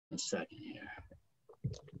A second here.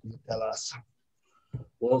 You tell us.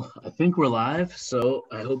 Well, I think we're live, so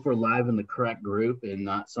I hope we're live in the correct group and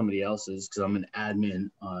not somebody else's, because I'm an admin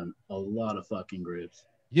on a lot of fucking groups.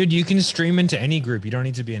 Dude, you can stream into any group. You don't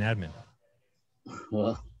need to be an admin.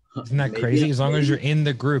 Well, isn't that crazy? As long as you're in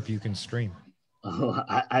the group, you can stream. Oh,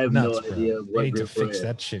 I have no idea what they need group to fix we're in.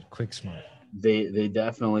 that shit quick, smart. They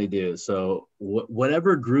definitely do. So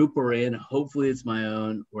whatever group we're in, hopefully it's my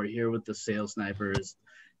own. We're here with the sales snipers.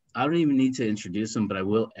 I don't even need to introduce them, but I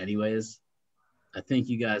will anyways. I think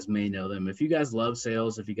you guys may know them. If you guys love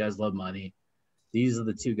sales, if you guys love money, these are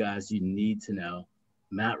the two guys you need to know.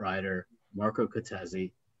 Matt Ryder, Marco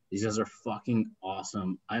Cortesi. These guys are fucking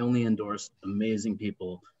awesome. I only endorse amazing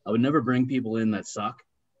people. I would never bring people in that suck.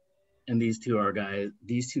 And these two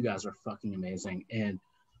guys are fucking amazing. And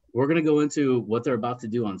we're going to go into what they're about to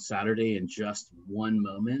do on Saturday in just one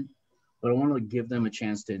moment. But I want to give them a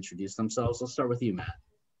chance to introduce themselves. Let's start with you, Matt.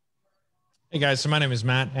 Hey guys, so my name is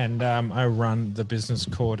Matt, and I run the business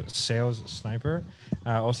called Sales Sniper.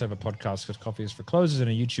 I also have a podcast called Coffee is for Closers and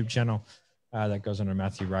a YouTube channel that goes under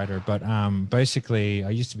Matthew Ryder. But basically, I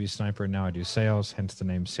used to be a sniper, and now I do sales, hence the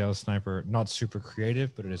name Sales Sniper. Not super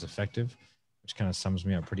creative, but it is effective, which kind of sums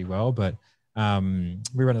me up pretty well. But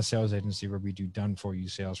we run a sales agency where we do done-for-you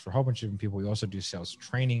sales for a whole bunch of different people. We also do sales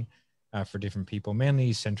training for different people,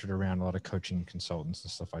 mainly centered around a lot of coaching consultants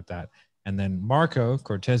and stuff like that. And then Marco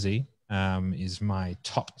Cortesi is my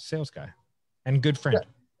top sales guy and good friend.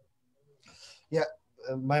 Yeah.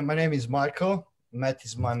 My name is Marco. Matt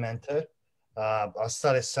is my mentor. I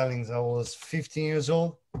started selling when I was 15 years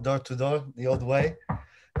old, door to door, the old way.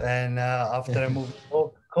 And after I moved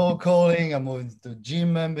to cold calling, I moved into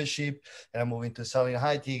gym membership, and I moved into selling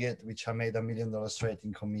high ticket, which I made $1 million straight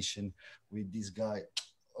in commission with this guy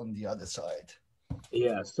on the other side.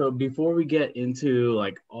 Yeah. So before we get into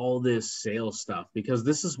like all this sales stuff, because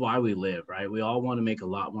this is why we live, right? We all want to make a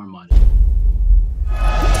lot more money.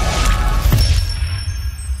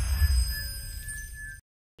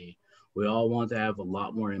 We all want to have a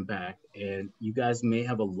lot more impact, and you guys may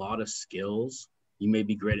have a lot of skills. You may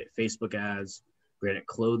be great at Facebook ads, great at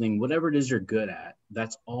clothing, whatever it is you're good at.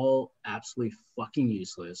 That's all absolutely fucking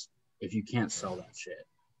useless if you can't sell that shit,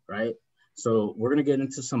 right? So we're going to get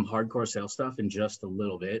into some hardcore sales stuff in just a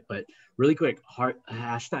little bit, but really quick,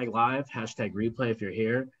 hashtag live, hashtag replay if you're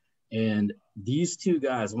here. And these two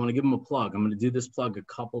guys, I want to give them a plug. I'm going to do this plug a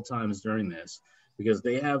couple times during this because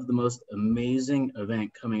they have the most amazing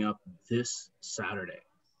event coming up this Saturday.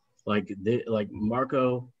 Like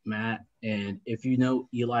Marco, Matt, and if you know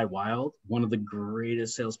Eli Wild, one of the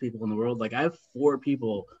greatest salespeople in the world. Like I have 4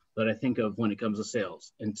 people that I think of when it comes to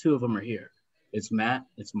sales, and 2 of them are here. It's Matt,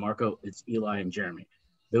 it's Marco, it's Eli, and Jeremy.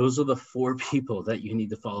 Those are the 4 people that you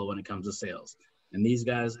need to follow when it comes to sales. And these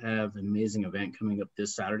guys have an amazing event coming up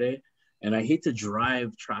this Saturday. And I hate to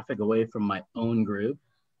drive traffic away from my own group,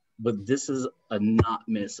 but this is a not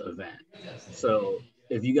miss event. So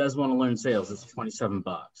if you guys want to learn sales, it's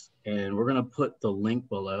 $27. And we're going to put the link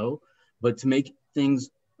below. But to make things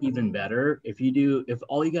even better, if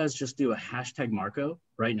all you guys just do a hashtag Marco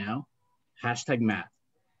right now, hashtag Matt.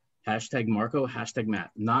 Hashtag Marco, hashtag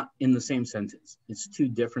Matt, not in the same sentence. It's 2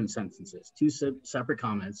 different sentences, 2 separate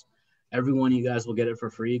comments. Every one of you guys will get it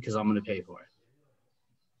for free because I'm going to pay for it.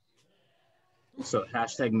 So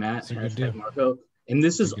hashtag Matt, hashtag Marco. And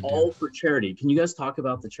this is all for charity. Can you guys talk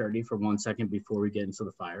about the charity for 1 second before we get into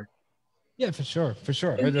the fire? Yeah, for sure.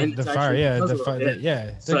 And the fire, yeah. The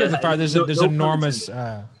fire. There's enormous...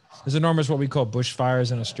 There's enormous what we call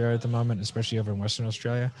bushfires in Australia at the moment, especially over in Western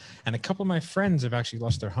Australia. And a couple of my friends have actually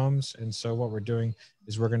lost their homes. And so what we're doing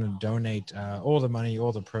is we're going to donate all the money,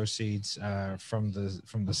 all the proceeds from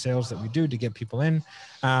the sales that we do to get people in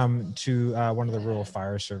to one of the rural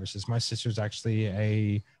fire services. My sister's actually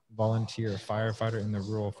a volunteer firefighter in the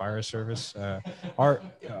rural fire service.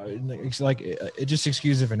 It's like it just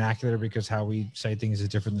excuse the vernacular because how we say things is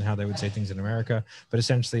different than how they would say things in America. But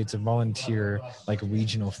essentially, it's a volunteer like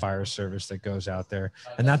regional fire service that goes out there,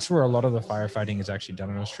 and that's where a lot of the firefighting is actually done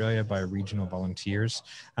in Australia by regional volunteers.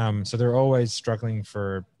 So they're always struggling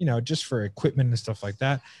for just for equipment and stuff like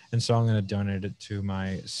that. And so I'm going to donate it to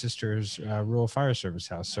my sister's rural fire service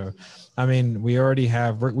house. So, I mean, we already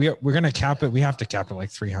have we're going to cap it. We have to cap it like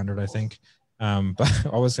 300. I think, but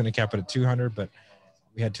I was going to cap it at 200, but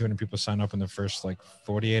we had 200 people sign up in the first like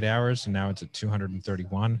 48 hours, and now it's at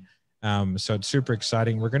 231. So it's super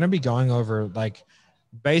exciting. We're going to be going over like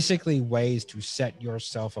basically ways to set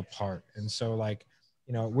yourself apart. And so like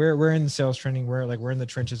you know, we're in sales training. We're in the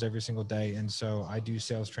trenches every single day. And so I do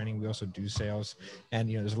sales training. We also do sales. And,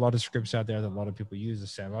 you know, there's a lot of scripts out there that a lot of people use, the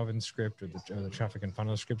Sam Ovens script or the traffic and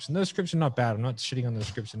funnel scripts. And those scripts are not bad. I'm not shitting on those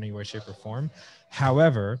scripts in any way, shape, or form.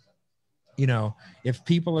 However, you know, if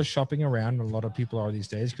people are shopping around, and a lot of people are these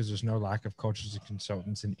days, because there's no lack of coaches and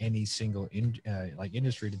consultants in any single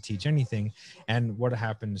industry to teach anything. And what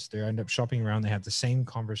happens, they end up shopping around, they have the same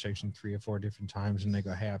conversation 3 or 4 different times, and they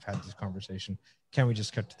go, hey, I've had this conversation. Can we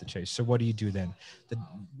just cut to the chase? So what do you do then?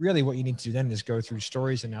 Really what you need to do then is go through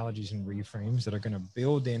stories, analogies, and reframes that are going to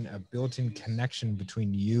build in a built-in connection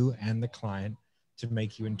between you and the client to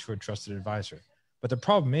make you into a trusted advisor. But the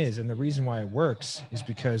problem is, and the reason why it works is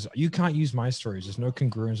because you can't use my stories. There's no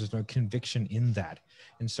congruence. There's no conviction in that.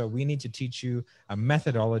 And so we need to teach you a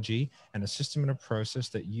methodology and a system and a process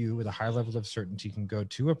that you, with a high level of certainty, can go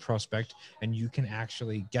to a prospect and you can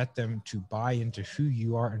actually get them to buy into who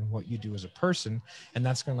you are and what you do as a person. And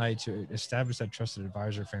that's going to allow you to establish that trusted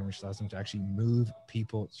advisor frame, which allows them to actually move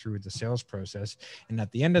people through the sales process. And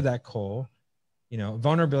at the end of that call, you know,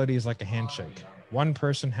 vulnerability is like a handshake. One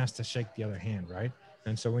person has to shake the other hand, right?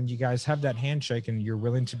 And so when you guys have that handshake and you're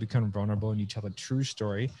willing to become vulnerable and you tell a true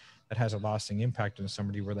story that has a lasting impact on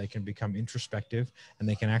somebody, where they can become introspective and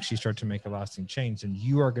they can actually start to make a lasting change, and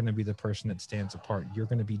you are going to be the person that stands apart. You're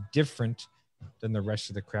going to be different than the rest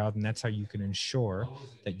of the crowd. And that's how you can ensure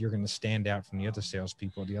that you're going to stand out from the other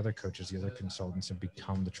salespeople, the other coaches, the other consultants, and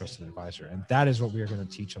become the trusted advisor. And that is what we are going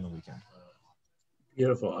to teach on the weekend.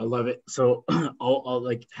 Beautiful. I love it. So I'll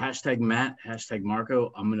like hashtag Matt, hashtag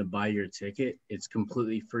Marco. I'm going to buy your ticket. It's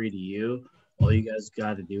completely free to you. All you guys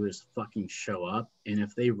got to do is fucking show up. And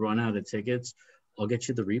if they run out of tickets, I'll get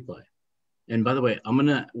you the replay. And by the way, I'm going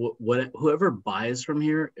to, whoever buys from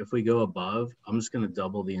here, if we go above, I'm just going to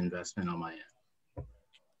double the investment on my end.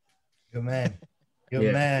 Good man.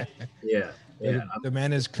 Good man. Yeah. Yeah. The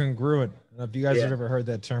man is congruent. If you guys have ever heard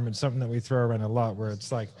that term, it's something that we throw around a lot, where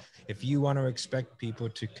it's like, if you want to expect people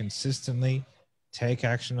to consistently take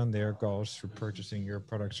action on their goals through purchasing your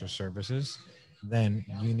products or services, then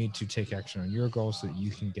you need to take action on your goals so that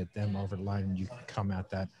you can get them over the line and you can come at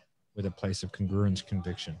that with a place of congruence,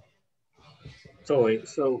 conviction. Totally.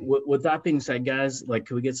 So with that being said, guys, like,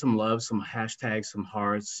 can we get some love, some hashtags, some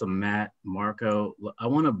hearts, some Matt, Marco? I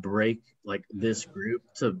want to break like this group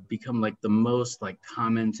to become like the most like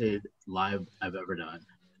commented live I've ever done.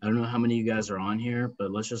 I don't know how many of you guys are on here, but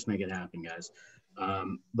let's just make it happen, guys.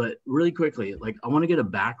 But really quickly, like, I want to get a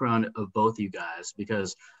background of both you guys,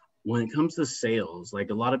 because when it comes to sales, like,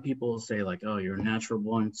 a lot of people say like, oh, you're a natural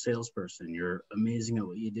born salesperson, you're amazing at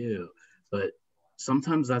what you do. But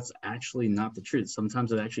sometimes that's actually not the truth.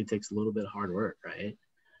 Sometimes it actually takes a little bit of hard work, right?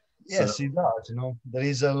 Yes, it does. You know, there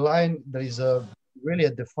is a line, there is a really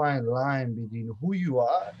a defined line between who you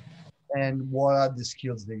are and what are the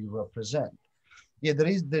skills that you represent. Yeah, there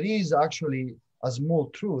is actually a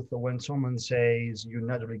small truth when someone says you're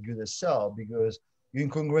not really good at sell, because you're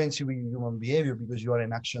in congruency with human behavior because you are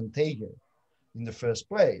an action taker in the first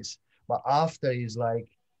place. But after is like,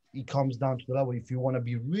 it comes down to the level, if you want to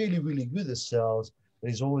be really, really good at sales,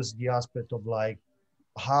 there's always the aspect of like,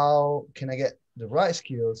 how can I get the right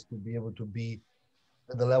skills to be able to be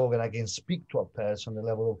at the level that I can speak to a person, the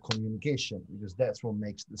level of communication, because that's what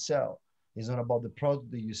makes the sell. It's not about the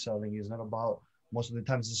product that you're selling. It's not about, most of the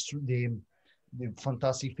times, the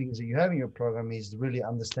fantastic things that you have in your program is really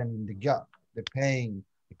understanding the gap, the pain,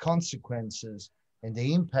 the consequences, and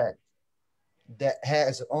the impact that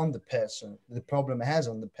has on the person, the problem has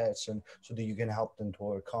on the person, so that you can help them to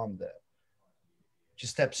overcome that. Which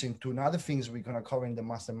steps into another things we're going to cover in the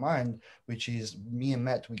mastermind, which is me and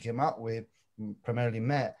Matt, we came out with, primarily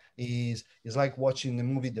Matt, is like watching the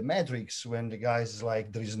movie The Matrix, when the guys is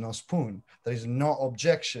like, there is no spoon, there is no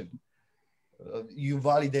objection. You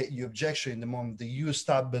validate your objection in the moment that you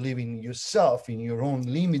start believing in yourself, in your own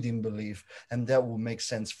limiting belief, and that will make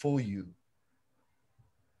sense for you.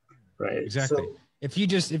 Right. Exactly. So, if you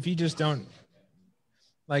just don't,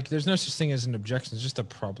 like, there's no such thing as an objection. It's just a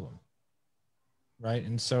problem. Right.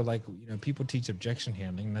 And so, like, you know, people teach objection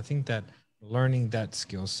handling, and I think that learning that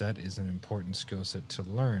skill set is an important skill set to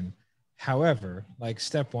learn. However, like,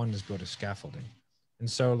 step one is build a scaffolding. And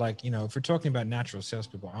so, like, you know, if we're talking about natural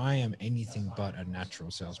salespeople, I am anything but a natural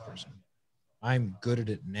salesperson. I'm good at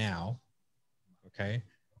it now. Okay.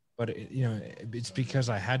 But, you know, it's because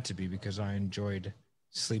I had to be, because I enjoyed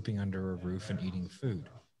sleeping under a roof and eating food.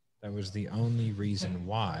 That was the only reason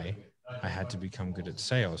why I had to become good at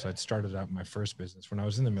sales. I'd started out my first business when I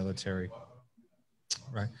was in the military,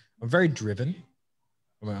 right? I'm very driven.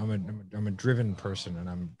 I'm a driven person, and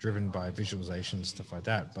I'm driven by visualization, stuff like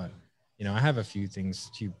that. But, you know, I have a few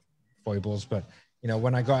foibles, but, you know,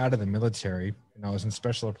 when I got out of the military and I was in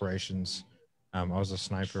special operations, I was a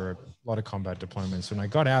sniper, a lot of combat deployments. When I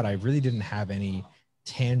got out, I really didn't have any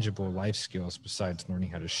tangible life skills besides learning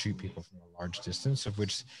how to shoot people from a large distance, of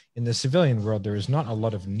which in the civilian world, there is not a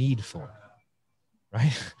lot of need for.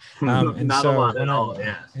 Right. And Not so a lot when at I, all.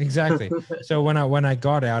 Yeah. exactly. So when I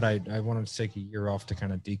got out, I wanted to take a year off to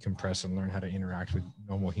kind of decompress and learn how to interact with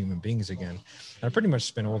normal human beings again. And I pretty much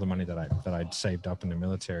spent all the money that I'd saved up in the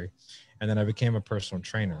military. And then I became a personal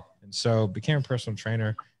trainer. And so became a personal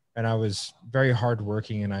trainer, and I was very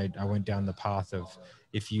hardworking, and I went down the path of,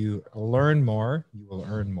 if you learn more, you will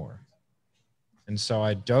earn more. And so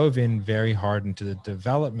I dove in very hard into the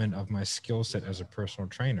development of my skill set as a personal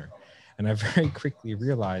trainer. And I very quickly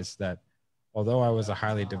realized that although I was a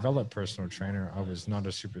highly developed personal trainer, I was not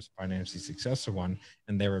a super financially successful one.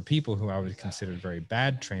 And there were people who I would consider very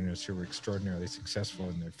bad trainers who were extraordinarily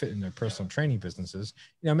successful in their personal training businesses,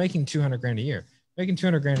 you know, making 200 grand a year. Making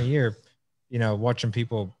 200 grand a year, you know, watching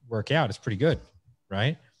people work out is pretty good,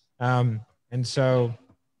 right? And so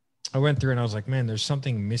I went through and I was like, man, there's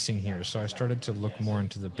something missing here. So I started to look more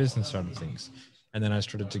into the business side of things. And then I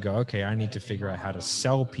started to go, okay, I need to figure out how to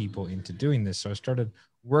sell people into doing this. So I started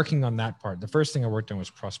working on that part. The first thing I worked on was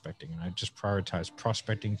prospecting, and I just prioritized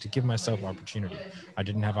prospecting to give myself opportunity. I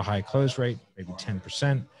didn't have a high close rate, maybe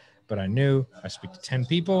 10%, but I knew I speak to 10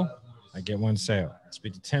 people, I get one sale. I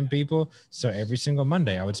speak to 10 people. So every single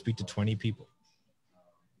Monday I would speak to 20 people.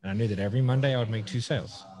 And I knew that every Monday I would make 2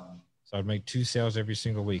 sales. So I'd make 2 sales every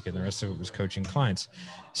single week, and the rest of it was coaching clients.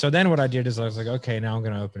 So then what I did is I was like, okay, now I'm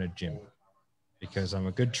going to open a gym because I'm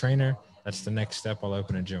a good trainer. That's the next step. I'll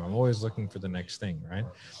open a gym. I'm always looking for the next thing, right?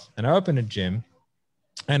 And I opened a gym,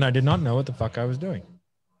 and I did not know what the fuck I was doing.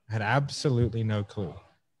 I had absolutely no clue.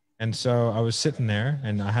 And so I was sitting there,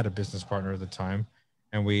 and I had a business partner at the time,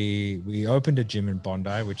 and we opened a gym in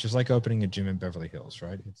Bondi, which is like opening a gym in Beverly Hills,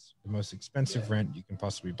 right? It's the most expensive rent you can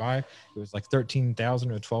possibly buy. It was like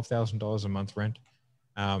 $13,000 or $12,000 a month rent.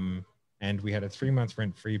 And we had a 3-month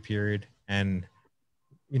rent-free period. And,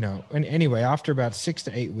 you know, and anyway, after about 6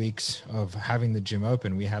 to 8 weeks of having the gym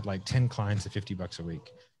open, we had like 10 clients at $50 a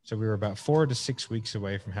week. So we were about 4 to 6 weeks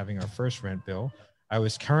away from having our first rent bill. I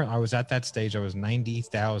was at that stage, I was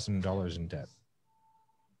 $90,000 in debt.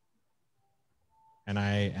 And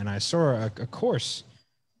I saw a course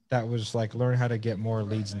that was like, learn how to get more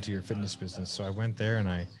leads into your fitness business. So I went there and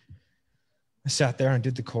I sat there and I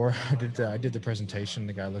did the core. I did the presentation.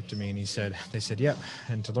 The guy looked at me and they said, yep.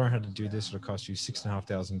 And to learn how to do this, it'll cost you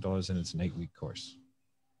 $6,500, and it's an 8-week course.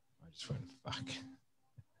 I just went, fuck.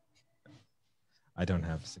 I don't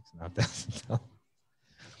have $6,500.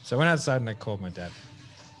 So I went outside and I called my dad,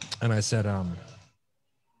 and I said,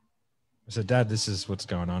 Dad, this is what's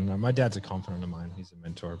going on. My dad's a confidant of mine. He's a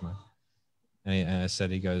mentor of mine. And I said,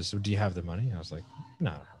 he goes, well, do you have the money? I was like,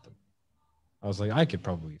 no, I don't have the money. I was like, I could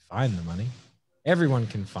probably find the money. Everyone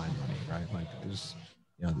can find money, right? Like, there's,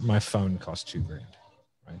 you know, my phone costs $2,000,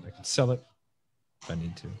 right? I could sell it if I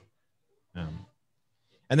need to.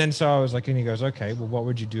 And then so I was like, and he goes, okay, well, what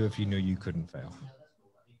would you do if you knew you couldn't fail?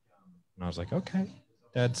 And I was like, okay,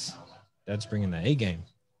 Dad's bringing the A game.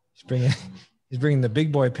 He's bringing the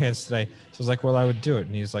big boy pants today. So I was like, well, I would do it.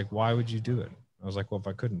 And he's like, why would you do it? I was like, well, if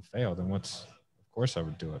I couldn't fail, then of course I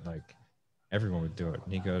would do it. Like, everyone would do it.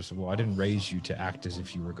 And he goes, well, I didn't raise you to act as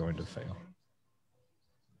if you were going to fail.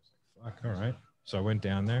 I was like, fuck, all right. So I went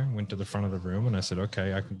down there, went to the front of the room, and I said,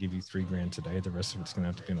 okay, I can give you $3,000 today. The rest of it's going to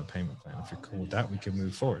have to be on a payment plan. If you're cool with that, we can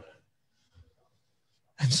move forward.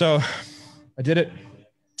 And so I did it.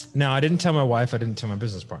 Now, I didn't tell my wife. I didn't tell my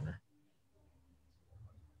business partner.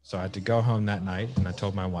 So I had to go home that night, and I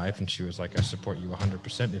told my wife, and she was like, I support you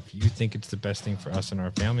 100%. If you think it's the best thing for us and our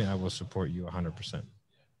family, I will support you 100%. I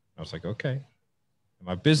was like, okay. And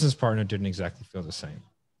my business partner didn't exactly feel the same.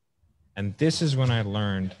 And this is when I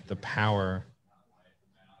learned the power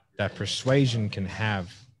that persuasion can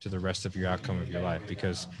have to the rest of your outcome of your life,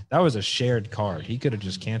 because that was a shared card. He could have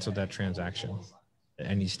just canceled that transaction at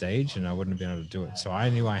any stage, and I wouldn't have been able to do it. So I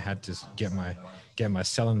knew I had to get my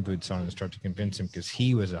selling boots on and start to convince him, because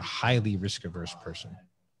he was a highly risk-averse person,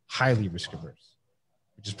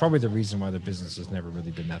 which is probably the reason why the business has never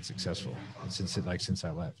really been that successful since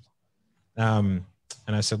I left.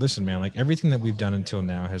 And I said, listen, man, like, everything that we've done until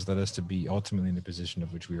now has led us to be ultimately in a position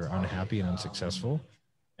of which we are unhappy and unsuccessful.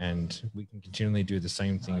 And we can continually do the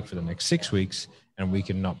same thing for the next 6 weeks, and we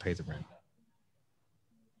can not pay the rent.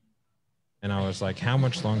 And I was like, how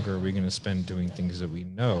much longer are we going to spend doing things that we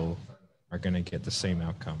know are going to get the same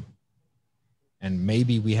outcome? And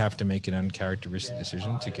maybe we have to make an uncharacteristic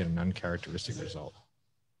decision to get an uncharacteristic result.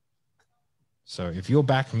 So if you'll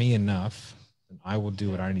back me enough then I will do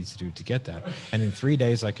what I need to do to get that. And in 3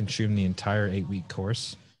 days, I consumed the entire 8-week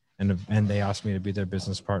course. And they asked me to be their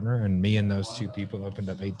business partner. And me and those two people opened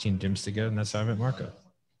up 18 gyms together. And that's how I met Marco.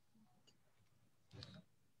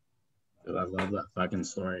 Dude, I love that fucking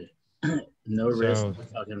story. No risk, no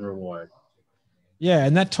fucking reward. Yeah,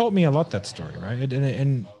 and that taught me a lot, that story, right?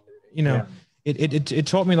 And you know, it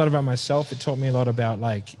taught me a lot about myself. It taught me a lot about,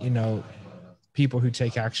 like, you know, people who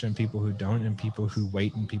take action and people who don't, and people who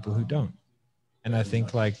wait and people who don't. And I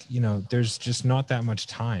think, like, you know, there's just not that much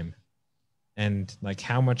time. And like,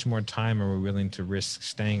 how much more time are we willing to risk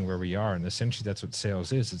staying where we are? And essentially that's what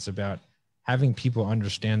sales is. It's about having people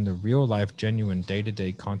understand the real life, genuine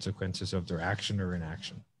day-to-day consequences of their action or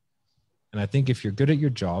inaction. And I think if you're good at your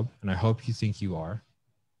job, and I hope you think you are,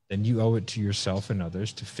 then you owe it to yourself and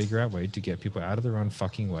others to figure out a way to get people out of their own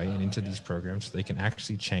fucking way and into these programs so they can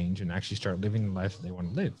actually change and actually start living the life that they want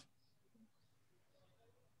to live.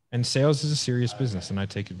 And sales is a serious business, and I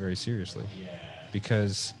take it very seriously,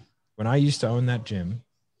 because when I used to own that gym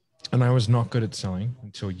and I was not good at selling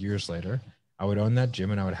until years later, I would own that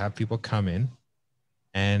gym and I would have people come in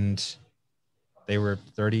and they were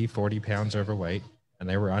 30, 40 pounds overweight. And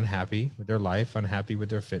they were unhappy with their life, unhappy with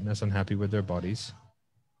their fitness, unhappy with their bodies.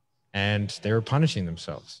 And they were punishing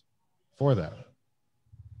themselves for that.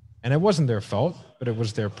 And it wasn't their fault, but it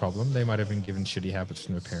was their problem. They might have been given shitty habits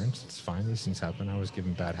from their parents. It's fine. These things happen. I was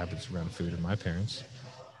given bad habits around food and my parents.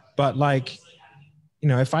 But, like, you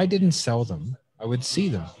know, if I didn't sell them, I would see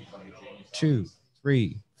them 2,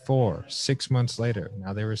 3, 4, 6 months later.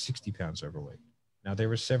 Now they were 60 pounds overweight. Now they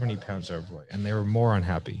were 70 pounds overweight, and they were more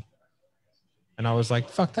unhappy. And I was like,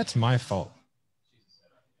 fuck, that's my fault.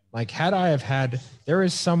 Like, had I have had, there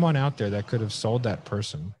is someone out there that could have sold that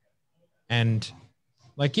person. And,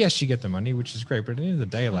 like, yes, you get the money, which is great. But at the end of the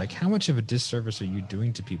day, like, how much of a disservice are you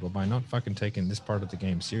doing to people by not fucking taking this part of the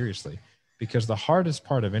game seriously? Because the hardest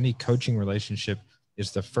part of any coaching relationship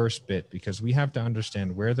is the first bit, because we have to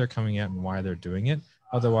understand where they're coming at and why they're doing it.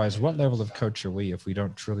 Otherwise, what level of coach are we if we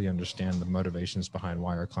don't truly understand the motivations behind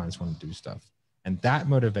why our clients want to do stuff? And that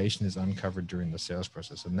motivation is uncovered during the sales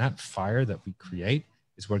process. And that fire that we create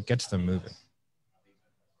is what gets them moving.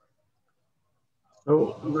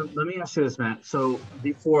 So let me ask you this, Matt. So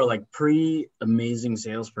before, like, pre-amazing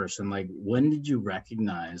salesperson, like, when did you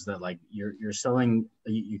recognize that, like, you're selling,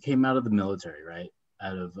 you came out of the military, right?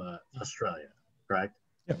 Out of Australia, correct?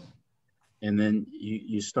 Yep. And then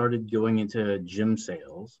you started going into gym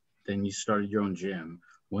sales. Then you started your own gym.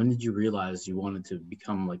 When did you realize you wanted to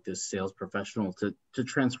become, like, this sales professional to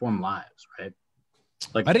transform lives, right?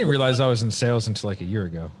 Like, I didn't realize I was in sales until like a year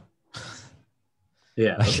ago.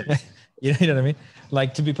 Yeah. Okay. You know what I mean?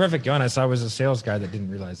 Like, to be perfectly honest, I was a sales guy that didn't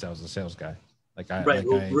realize I was a sales guy.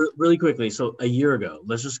 Really quickly. So a year ago,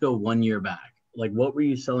 let's just go 1 year back. Like, what were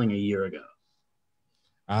you selling a year ago?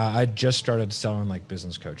 I just started selling, like,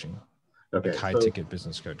 business coaching. Okay. Like high ticket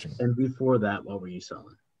business coaching. And before that, what were you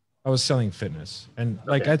selling? I was selling fitness. And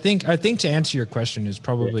like, I think to answer your question is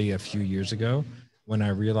probably a few years ago when I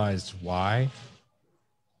realized why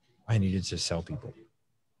I needed to sell people.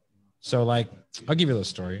 So, like, I'll give you a little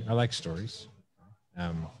story. I like stories.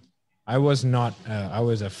 I was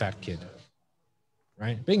a fat kid,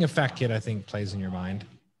 right? Being a fat kid, I think, plays in your mind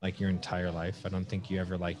like your entire life. I don't think you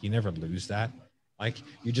never lose that. Like,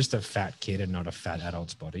 you're just a fat kid and not a fat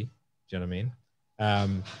adult's body. Do you know what I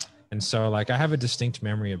mean? And so, like, I have a distinct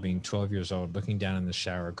memory of being 12 years old, looking down in the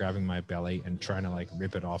shower, grabbing my belly and trying to, like,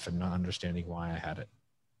 rip it off and not understanding why I had it.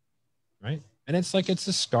 Right. And it's like, it's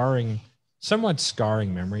a somewhat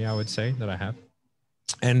scarring memory, I would say, that I have.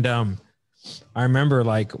 And I remember,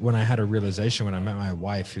 like, when I had a realization when I met my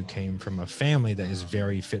wife, who came from a family that is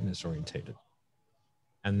very fitness orientated.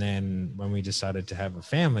 And then when we decided to have a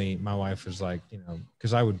family, my wife was like, you know,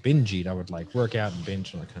 because I would binge eat, I would, like, work out and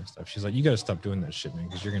binge and all that kind of stuff. She's like, you got to stop doing that shit, man,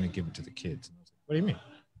 because you're going to give it to the kids. And I was like, what do you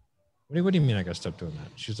mean? What do you mean I got to stop doing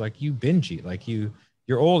that? She's like, you binge eat, like,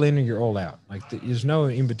 you're all in or you're all out. Like, there's no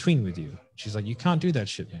in between with you. She's like, you can't do that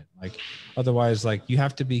shit, man. Like, otherwise, like, you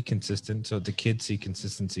have to be consistent so the kids see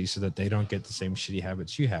consistency so that they don't get the same shitty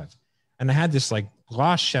habits you have. And I had this, like,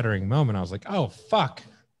 glass shattering moment. I was like, oh, fuck.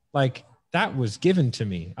 Like, that was given to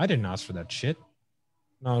me. I didn't ask for that shit.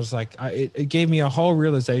 And I was like, it gave me a whole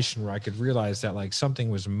realization where I could realize that, like, something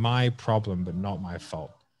was my problem, but not my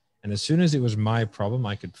fault. And as soon as it was my problem,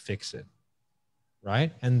 I could fix it.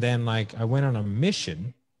 Right. And then, like, I went on a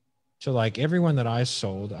mission to, like, everyone that I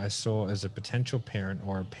saw as a potential parent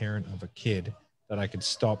or a parent of a kid that I could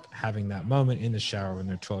stop having that moment in the shower when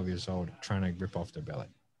they're 12 years old, trying to rip off their belly.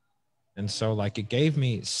 And so, like, it gave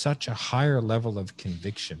me such a higher level of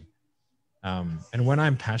conviction. And when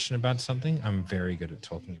I'm passionate about something, I'm very good at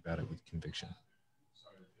talking about it with conviction.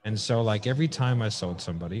 And so like every time I sold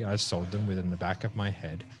somebody, I sold them within the back of my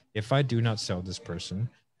head. If I do not sell this person,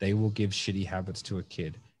 they will give shitty habits to a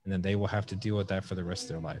kid, and then they will have to deal with that for the rest of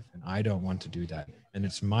their life. And I don't want to do that. And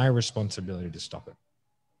it's my responsibility to stop it.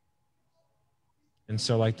 And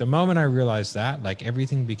so like the moment I realized that, like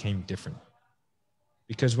everything became different.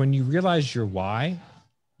 Because when you realize your why,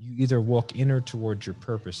 you either walk inner towards your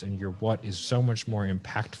purpose, and your what is so much more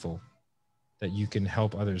impactful that you can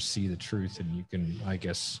help others see the truth, and you can, I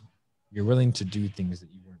guess, you're willing to do things that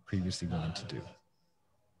you weren't previously willing to do.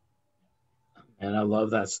 And I love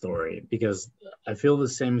that story because I feel the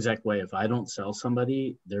same exact way. If I don't sell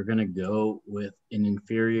somebody, they're going to go with an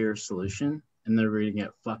inferior solution and they're going to get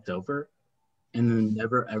fucked over and then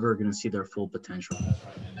never, ever going to see their full potential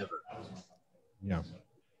ever. Yeah.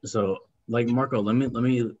 So like Marco, let me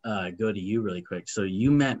go to you really quick. So you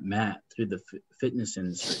met Matt through the fitness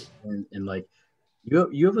industry and like,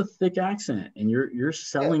 you have a thick accent and you're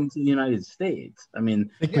selling to the United States. I mean,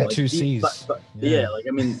 thick with two C's. Yeah, like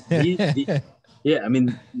I mean, yeah, I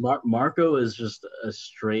mean, Marco is just a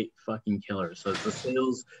straight fucking killer. So it's the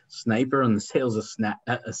sales sniper and the sales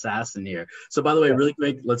assassin here. So by the way, really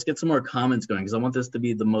quick, let's get some more comments going because I want this to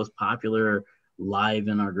be the most popular live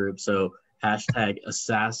in our group. So hashtag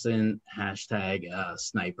assassin, hashtag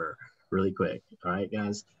sniper, really quick. All right,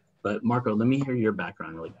 guys. But Marco, let me hear your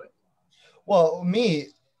background really quick. Well,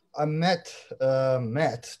 I met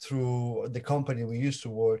Matt through the company we used to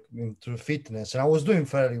work in, through fitness, and I was doing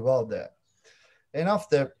fairly well there. And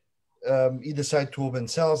after he decided to open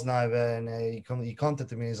Sales Knife, and he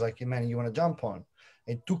contacted me. He's like, hey, man, you want to jump on?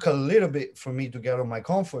 It took a little bit for me to get out of my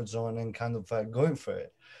comfort zone and kind of going for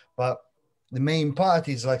it. But the main part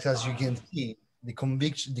is like, as you can see, the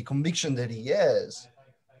conviction that he has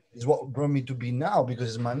is what brought me to be now because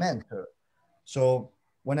he's my mentor. So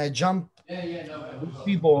when I jump with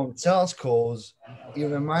people on sales calls, it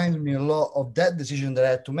reminds me a lot of that decision that I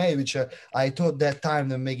had to make, which I thought that time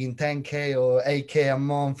that making 10K or 8K a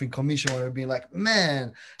month in commission would have been like,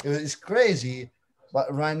 man, it's crazy.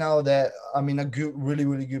 But right now that I'm in a good, really,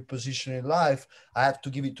 really good position in life, I have to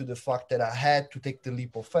give it to the fact that I had to take the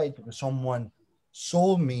leap of faith because someone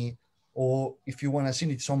sold me, or if you want to see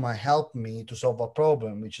it, someone helped me to solve a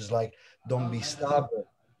problem, which is like, don't be stubborn,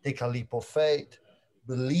 take a leap of faith,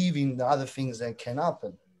 believe in the other things that can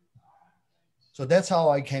happen. So that's how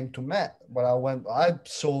I came to Matt. But I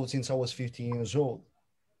sold since I was 15 years old.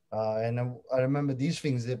 And I remember these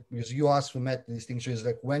things that, because you asked for Matt, these things is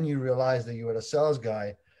like when you realize that you were a sales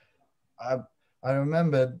guy. I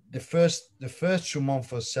remember the first 2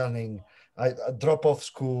 months of selling, I drop off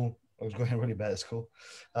school. I was going really bad at school.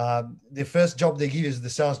 The first job they give is the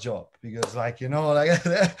sales job because, like, you know, like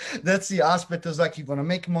that's the aspect is like you're gonna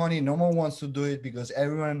make money. No one wants to do it because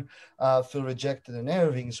everyone feel rejected and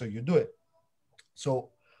everything, so you do it. So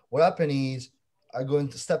what happened is I going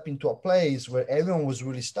to step into a place where everyone was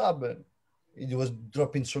really stubborn. It was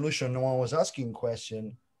dropping solution. No one was asking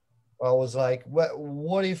question. I was like,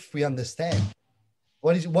 what if we understand?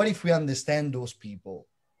 What if we understand those people?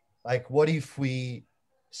 Like, what if we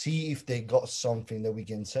see if they got something that we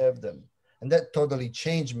can serve them? And that totally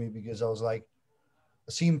changed me because I was like,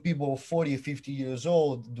 seeing people 40 or 50 years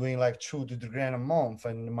old doing like 2 to 3 grand a month.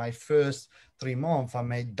 And in my first 3 months, I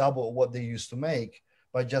made double what they used to make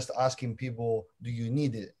by just asking people, do you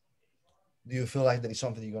need it? Do you feel like that is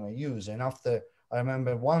something you're going to use? And after, I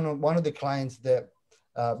remember one of the clients that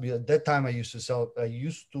at that time I used to sell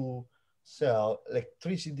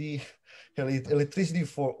electricity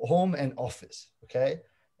for home and office. Okay.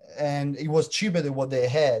 And it was cheaper than what they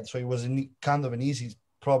had. So it was kind of an easy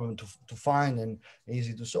problem to find and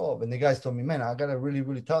easy to solve. And the guys told me, man, I gotta really,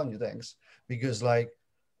 really tell you thanks, because like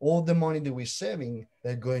all the money that we're saving,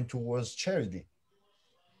 they're going towards charity.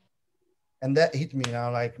 And that hit me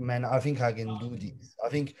now, like, man, I think I can do this. I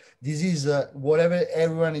think this is whatever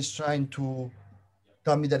everyone is trying to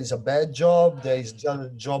tell me that is a bad job, that is just a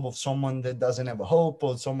job of someone that doesn't have a hope,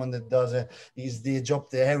 or someone that doesn't, is the job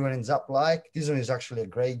that everyone ends up like. This one is actually a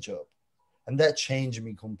great job. And that changed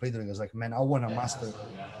me completely. It was like, man, I want to master it.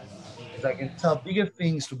 Because I can tell bigger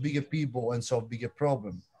things to bigger people and solve bigger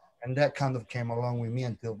problem. And that kind of came along with me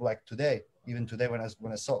until like today. Even today, when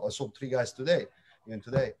I sold 3 guys today, even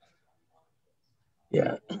today.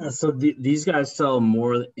 Yeah. So these guys sell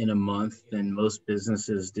more in a month than most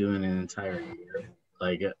businesses do in an entire year.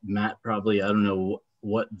 Like Matt, probably, I don't know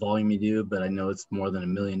what volume you do, but I know it's more than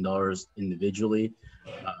 $1 million individually.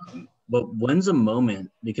 But when's a moment,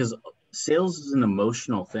 because sales is an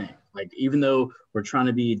emotional thing. Like, even though we're trying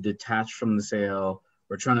to be detached from the sale,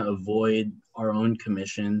 we're trying to avoid our own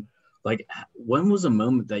commission. Like, when was a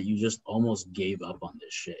moment that you just almost gave up on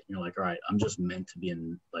this shit? You're like, all right, I'm just meant to be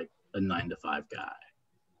in like a 9 to 5 guy.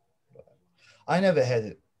 I never had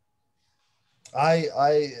it.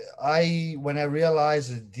 When I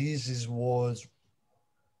realized that this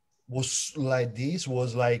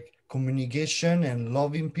was like communication and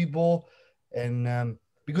loving people, and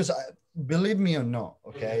because believe me or not,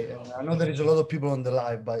 okay, and I know there is a lot of people on the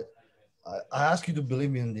live, but I ask you to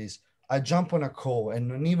believe me in this. I jump on a call, and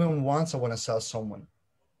not even once I want to sell someone,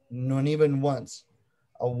 not even once.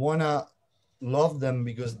 I want to love them,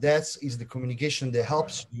 because that's is the communication that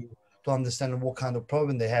helps you to understand what kind of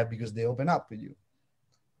problem they have, because they open up with you.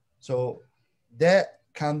 So that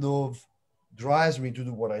kind of drives me to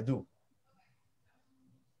do what I do,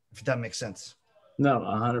 if that makes sense. No,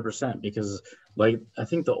 100%. Because like I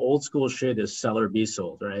think the old school shit is sell or be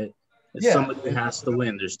sold, right? It's Yeah. somebody that has to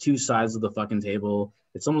win. There's two sides of the fucking table.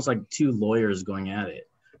 It's almost like two lawyers going at it,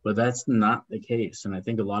 but that's not the case. And I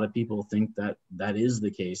think a lot of people think that that is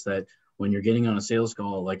the case. That when you're getting on a sales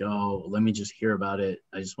call, like, oh, let me just hear about it.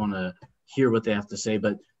 I just want to hear what they have to say.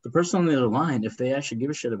 But the person on the other line, if they actually give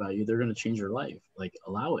a shit about you, they're going to change your life. Like,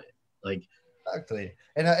 allow it. Like, exactly.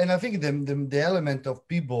 And I think the element of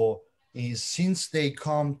people is, since they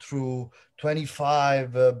come through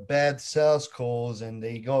 25 bad sales calls, and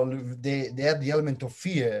they have the element of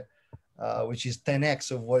fear, which is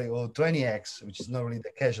 10x of what, or 20x, which is not really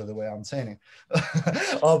the casual the way I'm saying it,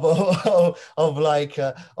 of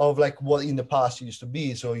like what in the past used to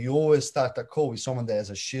be. So you always start a call with someone that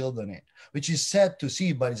has a shield on it, which is sad to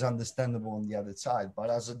see, but it's understandable on the other side.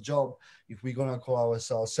 But as a job, if we're gonna call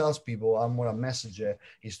ourselves salespeople, I'm more a messenger,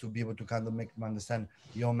 is to be able to kind of make them understand,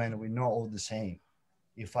 yo man, we're not all the same.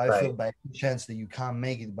 If I feel by any chance that you can't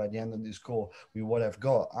make it by the end of this call with what I've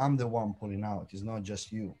got, I'm the one pulling out. It's not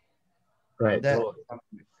just you. right.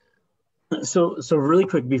 So really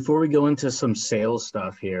quick, before we go into some sales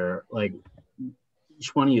stuff here, like,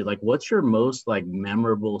 each one of you, like, what's your most like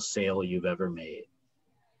memorable sale you've ever made?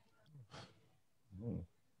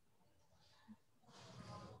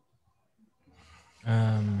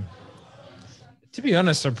 To be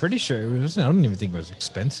honest, I'm pretty sure it was. I don't even think it was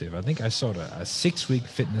expensive. I think I sold a 6-week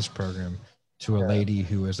fitness program to a lady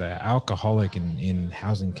who was an alcoholic in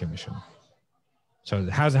housing commission. So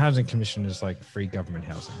the housing commission is like free government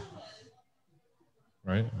housing,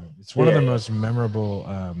 right? It's one of the most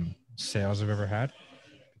memorable sales I've ever had,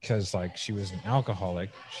 because like she was an alcoholic,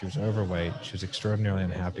 she was overweight, she was extraordinarily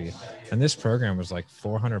unhappy, and this program was like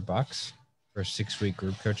 $400 for a 6-week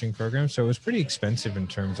group coaching program. So it was pretty expensive in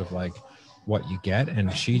terms of like what you get,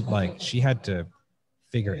 and she had to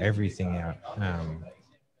figure everything out,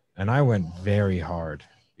 and I went very hard,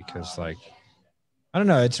 because like I don't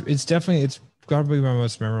know, it's definitely, it's probably my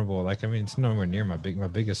most memorable. Like, I mean, it's nowhere near my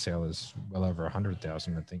biggest sale is well over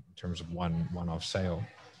 100,000, I think, in terms of one-off sale.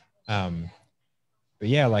 But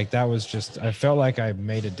yeah, like that was just, I felt like I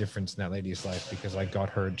made a difference in that lady's life, because I got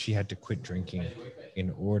her, she had to quit drinking in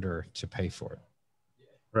order to pay for it.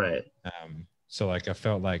 Right. So like I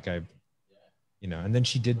felt like and then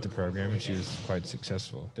she did the program and she was quite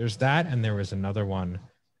successful. There's that. And there was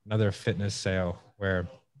another fitness sale where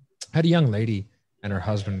I had a young lady and her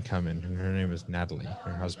husband come in, and her name was Natalie.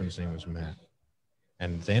 Her husband's name was Matt.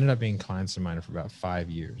 And they ended up being clients of mine for about 5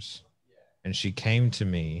 years. And she came to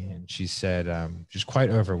me and she said, she's quite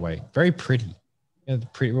overweight, very pretty.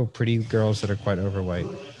 Real pretty girls that are quite overweight.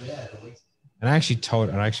 And I actually called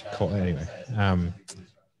anyway.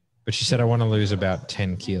 But she said, I want to lose about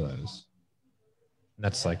 10 kilos. And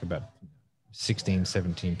that's like about 16,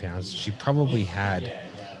 17 pounds. She probably had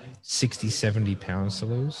 60, 70 pounds to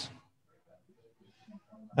lose.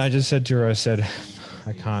 I just said to her, I said,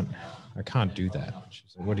 I can't do that. She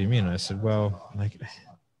said, what do you mean? I said, well, like,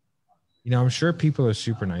 I'm sure people are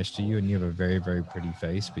super nice to you and you have a very, very pretty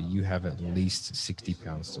face, but you have at least 60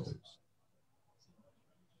 pounds to lose.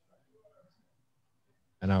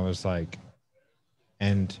 And I was like,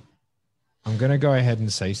 and I'm going to go ahead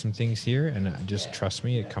and say some things here, and just trust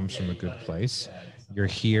me, it comes from a good place. You're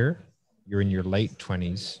here, you're in your late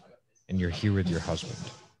 20s, and you're here with your husband.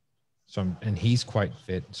 And he's quite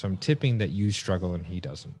fit. So I'm tipping that you struggle and he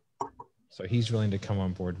doesn't. So he's willing to come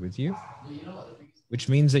on board with you, which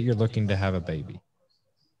means that you're looking to have a baby.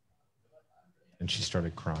 And she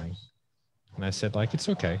started crying. And I said, like, it's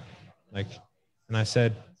okay. And I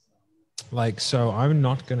said, so I'm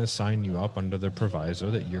not going to sign you up under the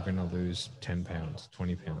proviso that you're going to lose 10 pounds,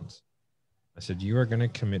 20 pounds. I said, you are going to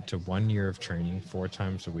commit to 1 year of training 4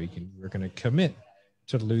 times a week, and you're going to commit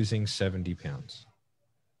to losing 70 pounds.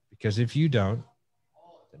 Because if you don't,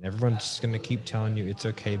 then everyone's going to keep telling you, it's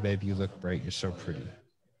okay, babe, you look great, you're so pretty.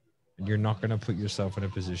 and you're not going to put yourself in a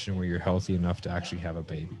position where you're healthy enough to actually have a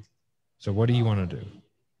baby. So what do you want to do?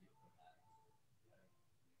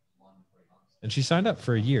 And she signed up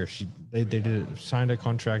for a year. They signed a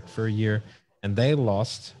contract for a year, and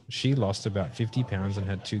she lost about 50 pounds and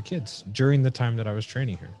had 2 kids during the time that I was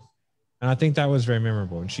training her. And I think that was very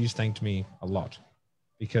memorable. And she's thanked me a lot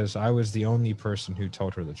because I was the only person who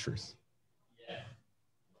told her the truth.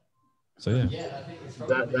 So yeah,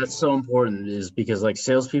 that's so important, is because like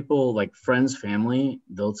salespeople, like friends, family,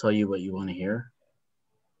 they'll tell you what you want to hear.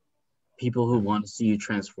 People who want to see you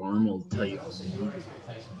transform will tell you,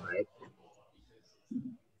 right?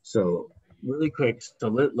 So really quick, so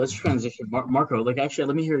let's transition. Marco, like actually,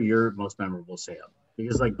 let me hear your most memorable sale.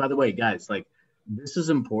 Because like, by the way, guys, like this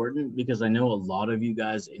is important because I know a lot of you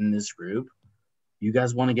guys in this group, you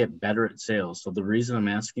guys want to get better at sales. So the reason I'm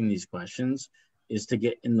asking these questions is to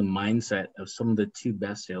get in the mindset of some of the 2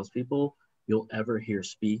 best salespeople you'll ever hear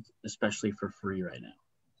speak, especially for free right now.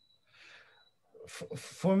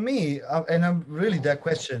 For me, and I'm really, that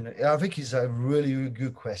question, I think is a really, really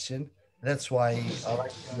good question. That's why I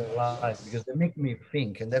like them live, because they make me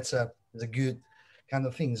think, and that's a good kind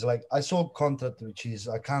of things. Like I saw a contract, which is,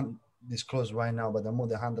 I can't disclose right now, but I'm more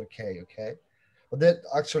than 100K, okay? But that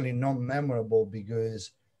actually not memorable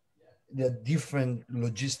because the different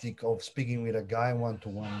logistic of speaking with a guy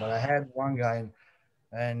one-to-one. But I had one guy,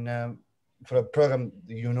 and for a program,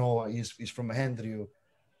 he's from Andrew.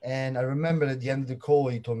 And I remember at the end of the call,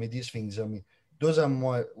 he told me these things. I mean, those are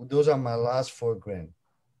my last 4 grand.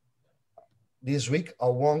 This week, I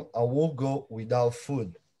will go without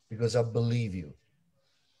food because I believe you.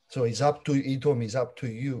 So it's up to, he told me, it's up to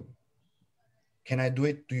you. Can I do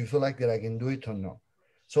it? Do you feel like that I can do it or no?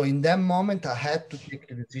 So in that moment, I had to take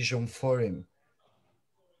the decision for him,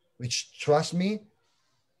 which, trust me,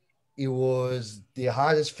 it was the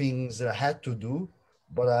hardest things that I had to do.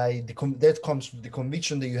 But that comes from the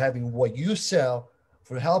conviction that you have in what you sell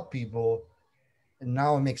for help people. And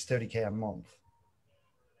now it makes 30K a month.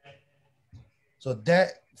 So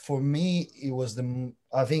that for me,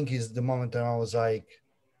 I think is the moment that I was like,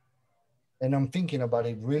 and I'm thinking about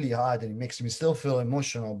it really hard, and it makes me still feel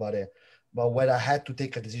emotional about it, but when I had to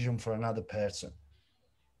take a decision for another person.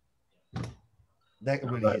 That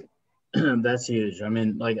really That's huge. I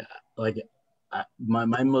mean,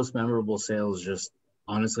 my most memorable sales, just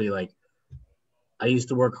honestly, like I used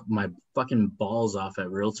to work my fucking balls off at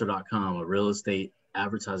realtor.com, a real estate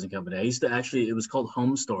advertising company. It was called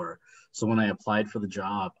Home Store. So when I applied for the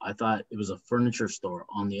job, I thought it was a furniture store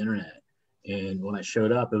on the internet. And when I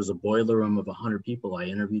showed up, it was a boiler room of 100 people. I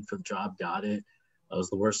interviewed for the job, got it. I was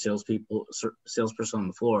the worst salesperson on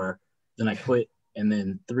the floor. Then I quit. And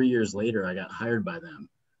then 3 years later, I got hired by them.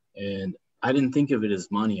 And I didn't think of it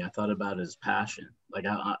as money. I thought about it as passion. Like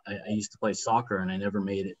I used to play soccer and I never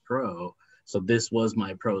made it pro. So this was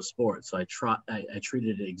my pro sport. So I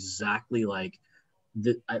treated it exactly like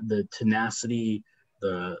the tenacity,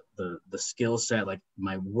 the skill set. Like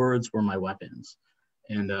my words were my weapons.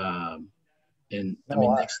 And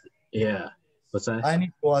yeah. What's that? I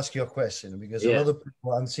need to ask you a question because a lot of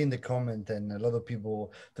people, I'm seeing the comment, and a lot of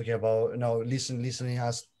people talking about, listening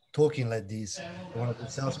us talking like this, one of the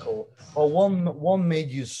sales call. But what made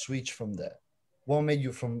you switch from that? What made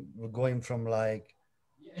you from going from like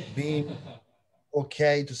being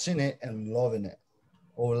okay to seeing it and loving it,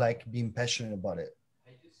 or like being passionate about it?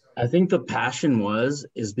 I think the passion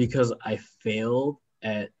is because I failed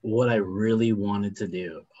at what I really wanted to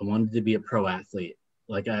do. I wanted to be a pro athlete.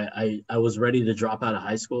 Like I was ready to drop out of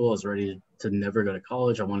high school. I was ready to never go to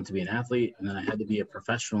college. I wanted to be an athlete, and then I had to be a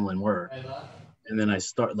professional and work. And then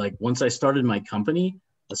once I started my company,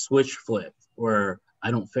 a switch flipped where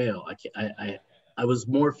I don't fail. I was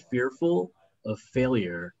more fearful of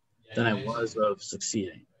failure than I was of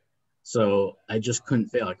succeeding. So I just couldn't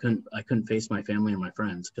fail. I couldn't face my family or my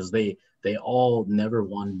friends because they all never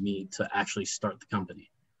wanted me to actually start the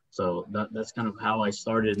company. So that's kind of how I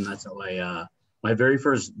started, and that's how my very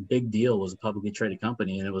first big deal was a publicly traded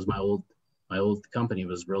company, and it was my old company. It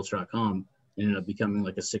was Realtor.com. It ended up becoming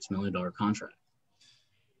like a $6 million contract.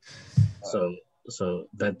 So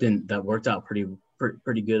that worked out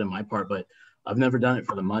pretty good on my part, but I've never done it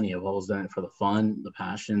for the money. I've always done it for the fun, the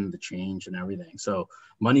passion, the change, and everything. So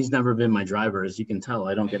money's never been my driver. As you can tell,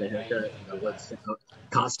 I don't get a haircut.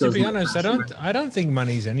 Costco's to be honest, I don't think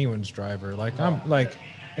money's anyone's driver. Like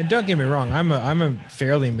and don't get me wrong, I'm a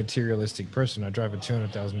fairly materialistic person. I drive a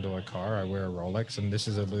 $200,000 car. I wear a Rolex, and this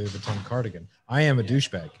is a Louis Vuitton cardigan. I am a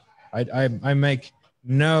douchebag. I make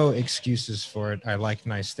no excuses for it. I like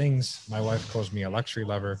nice things. My wife calls me a luxury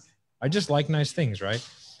lover. I just like nice things, right?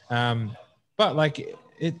 But like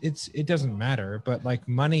it doesn't matter. But like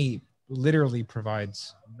money literally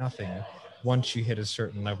provides nothing once you hit a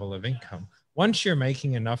certain level of income. Once you're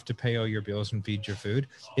making enough to pay all your bills and feed your food,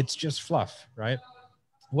 it's just fluff, right?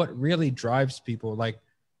 What really drives people, like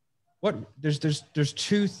what there's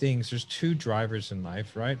two things, there's two drivers in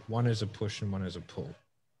life, right? One is a push and one is a pull,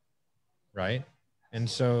 right? And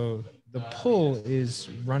so the pull is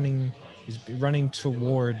running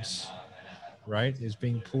towards, right, is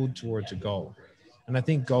being pulled towards a goal. And I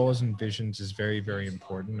think goals and visions is very, very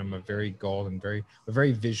important. I'm a very goal and a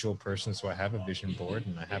very visual person, so I have a vision board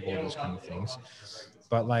and I have all those kind of things.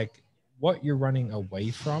 But like what you're running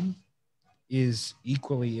away from is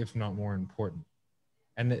equally, if not more important.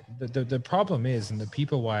 And the problem is, and the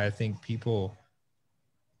people why I think people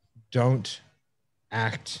don't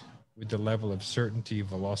act with the level of certainty,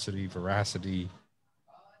 velocity, veracity,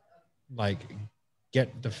 like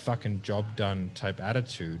get the fucking job done type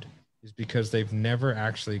attitude, is because they've never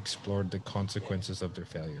actually explored the consequences of their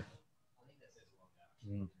failure.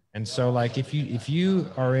 And so like if you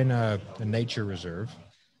are in a nature reserve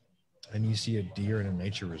and you see a deer in a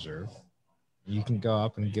nature reserve, you can go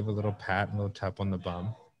up and give a little pat and a little tap on the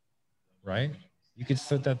bum, right? You could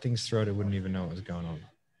slit that thing's throat, it wouldn't even know what was going on.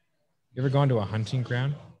 You ever gone to a hunting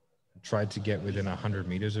ground and tried to get within 100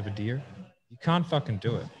 meters of a deer? You can't fucking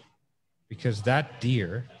do it because that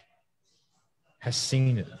deer has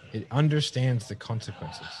seen it. It understands the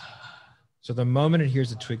consequences. So the moment it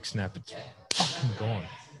hears a twig snap, it's fucking gone.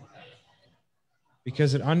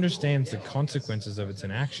 Because it understands the consequences of its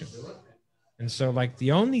inaction. And so like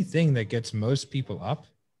the only thing that gets most people up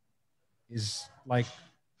is like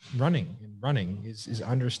running is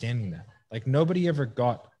understanding that. Like nobody ever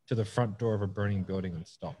got to the front door of a burning building and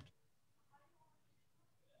stopped.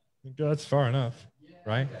 That's far enough,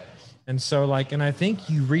 right? And so like, and I think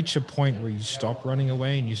you reach a point where you stop running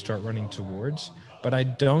away and you start running towards, but I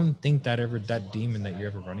don't think that demon that you're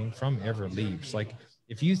ever running from ever leaves. Like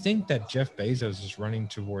if you think that Jeff Bezos is running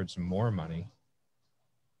towards more money,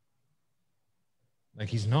 like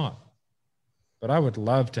he's not. But I would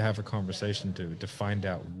love to have a conversation to find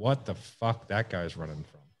out what the fuck that guy's running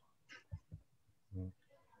from.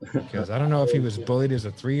 Because I don't know if he was bullied as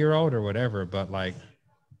a 3-year-old or whatever, but like,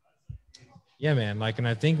 yeah, man. Like, and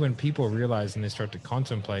I think when people realize and they start to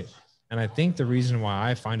contemplate, and I think the reason why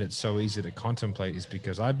I find it so easy to contemplate is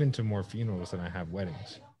because I've been to more funerals than I have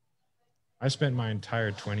weddings. I spent my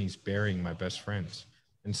entire 20s burying my best friends.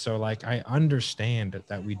 And so like, I understand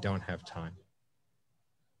that we don't have time.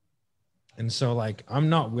 And so like, I'm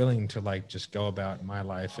not willing to like, just go about my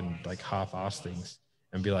life and like half-ass things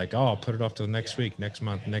and be like, oh, I'll put it off till next week, next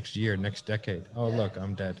month, next year, next decade. Oh, look,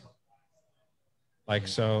 I'm dead. Like,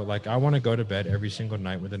 so like, I want to go to bed every single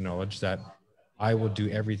night with the knowledge that I will do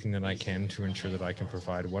everything that I can to ensure that I can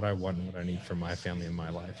provide what I want and what I need for my family and my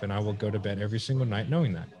life. And I will go to bed every single night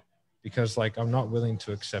knowing that, because like, I'm not willing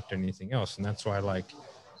to accept anything else. And that's why like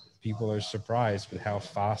people are surprised with how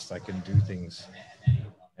fast I can do things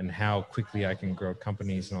and how quickly I can grow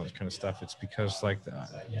companies and all this kind of stuff. It's because like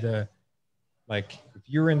like if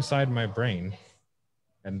you're inside my brain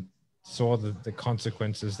and saw the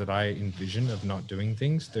consequences that I envision of not doing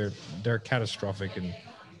things, they're catastrophic and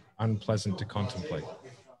unpleasant to contemplate.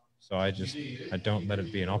 So I don't let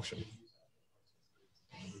it be an option.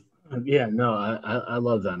 Yeah, no, I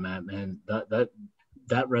love that, Matt, man.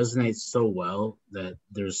 That resonates so well, that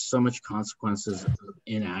there's so much consequences of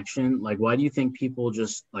inaction. Like, why do you think people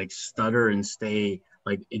just like stutter and stay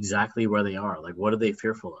like exactly where they are? Like, what are they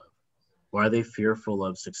fearful of? Why are they fearful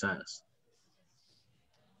of success?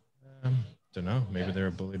 Don't know. Maybe they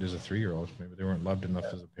were bullied as a 3-year-old. Maybe they weren't loved enough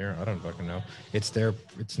as a parent. I don't fucking know.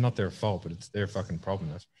 It's not their fault, but it's their fucking problem.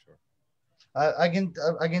 That's for sure. I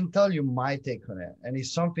can tell you my take on it, and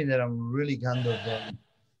it's something that I'm really kind of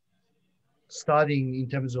studying in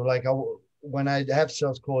terms of like when I have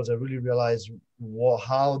sales calls, I really realize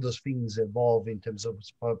how those things evolve in terms of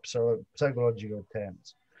psychological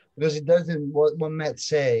terms, because it doesn't. What Matt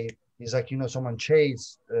say is like, someone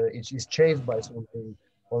is chased by something,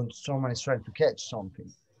 or someone is trying to catch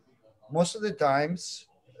something. Most of the times,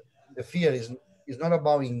 the fear is not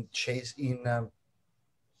about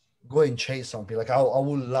go and chase something. Like I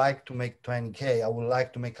would like to make 20K, I would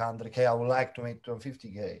like to make 100K, I would like to make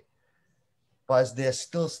 250K. But they're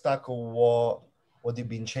still stuck on what they've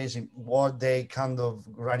been chasing, what they kind of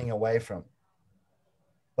running away from.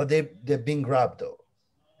 But they're being grabbed though.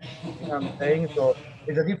 You know what I'm saying? So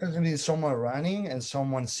there's a difference between someone running and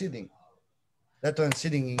someone sitting. That one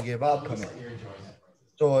sitting, he gave up on it.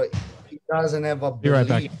 So he doesn't ever Be right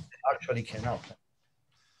believe back. it actually can happen.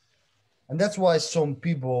 And that's why some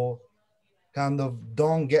people kind of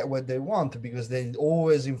don't get what they want because they're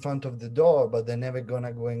always in front of the door, but they're never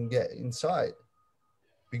gonna go and get inside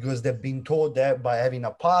because they've been told that by having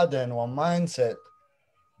a pattern or a mindset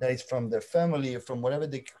that is from their family or from whatever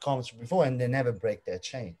they comes before, and they never break that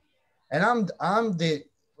chain. And I'm the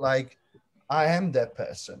like I am that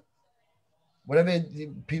person. Whatever the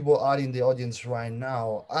people are in the audience right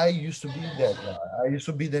now, I used to be that guy. I used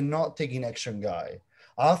to be the not taking action guy.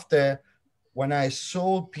 After when I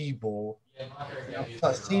saw people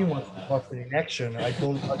start seeing what's possible in action, I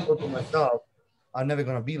thought to myself, I'm never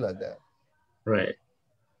gonna be like that. Right.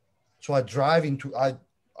 So I drive into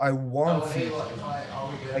I want feedback.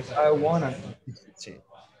 Like I want an consistency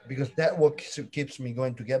because that what keeps me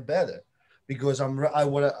going to get better. Because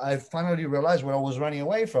I finally realized what I was running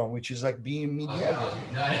away from, which is like being mediocre.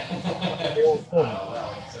 They all told me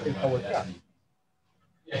since I was young.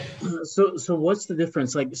 So what's the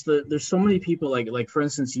difference? Like, there's so many people. Like for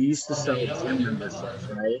instance, you used to sell gym memberships,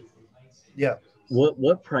 right? Yeah.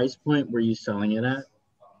 What price point were you selling it at?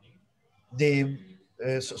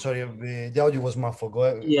 Sorry, the audio was muffled. Go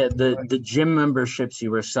ahead. Yeah, the gym memberships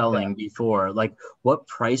you were selling before, like what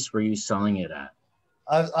price were you selling it at?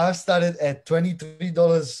 I started at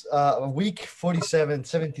 $23 a week, 47,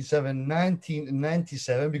 77,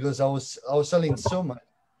 1997 because I was selling so much.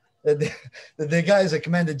 The guys like,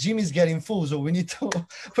 man, the gym is getting full, so we need to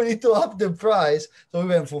we need to up the price. So we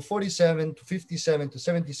went from 47 to 57 to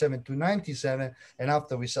 77 to 97, and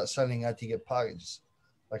after we start selling our ticket packages,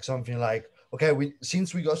 like something like, okay,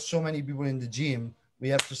 since we got so many people in the gym, we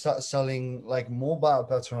have to start selling like mobile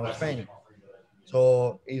personal training.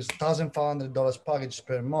 So it's $1,500 package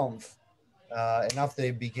per month, and after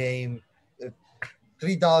it became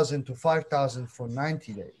 3,000 to 5,000 for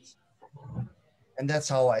 90 days, and that's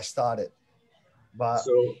how I started. But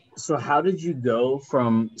So how did you go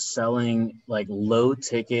from selling like low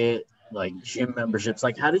ticket like gym memberships?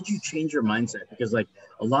 Like how did you change your mindset? Because like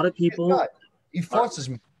a lot of people God, it are forces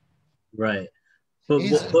me. right. But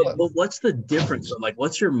Is what's the difference? So, like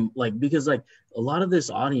what's your like because like a lot of this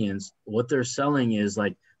audience, what they're selling is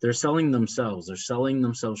like they're selling themselves. They're selling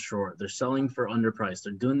themselves short. They're selling for underpriced.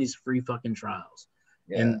 They're doing these free fucking trials.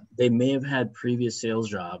 yeah, And they may have had previous sales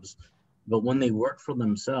jobs, but when they work for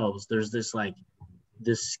themselves, there's this like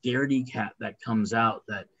this scaredy cat that comes out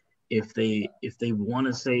that if they want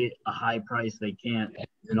to say a high price they can't,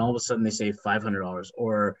 then all of a sudden they say $500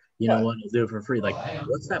 or you know yeah. what, I'll do it for free. Like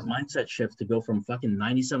what's that mindset shift to go from fucking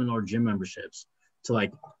 $97 gym memberships to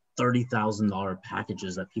like $30,000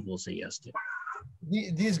 packages that people say yes to?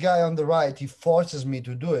 This guy on the right, he forces me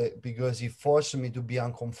to do it because he forces me to be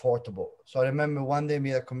uncomfortable. So I remember one day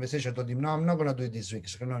we had a conversation. I told him, "No, I'm not gonna do it this week."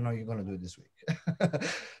 He's like, "No, you're gonna do it this week."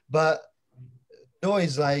 But though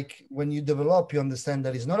it's like when you develop, you understand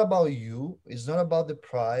that it's not about you, it's not about the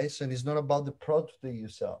price, and it's not about the product that you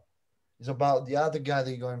sell. It's about the other guy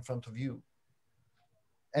that you got in front of you.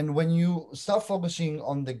 And when you start focusing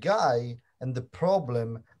on the guy and the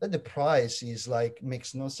problem, then the price is like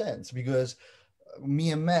makes no sense because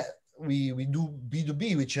me and Matt, we do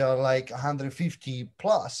B2B, which are like 150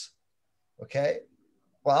 plus. Okay.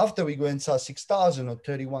 Well, after we go and sell 6,000 or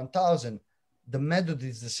 31,000, the method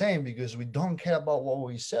is the same because we don't care about what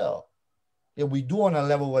we sell. Yeah, we do on a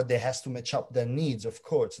level where they has to match up their needs, of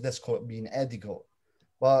course. That's called being ethical.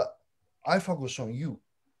 But I focus on you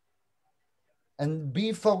and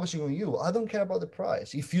be focusing on you. I don't care about the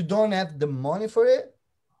price. If you don't have the money for it,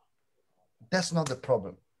 that's not the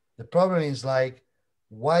problem. The problem is like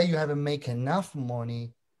why you haven't make enough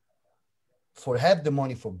money for have the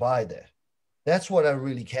money for buy there. That's what I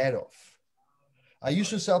really care of. I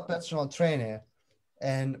used to sell personal trainer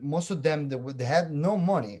and most of them, they had no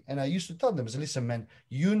money. And I used to tell them, listen, man,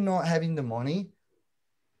 you not having the money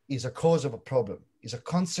is a cause of a problem. It's a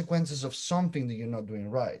consequences of something that you're not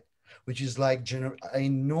doing right, which is like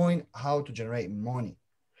knowing how to generate money.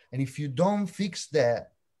 And if you don't fix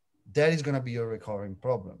that, that is going to be your recurring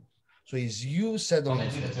problem. So it's you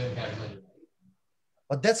settling.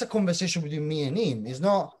 But that's a conversation between me and him. It's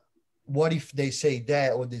not what if they say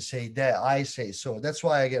that or they say that, I say so. That's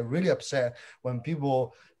why I get really upset when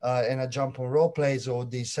people and I jump on role plays or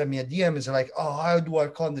they send me a DM is like, oh, how do I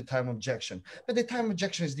call the time objection? But the time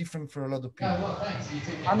objection is different for a lot of people.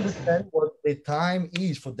 Understand what the time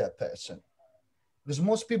is for that person. Because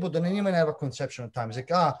most people don't even have a conception of time. It's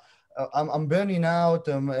like, I'm burning out.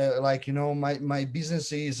 Like, you know, my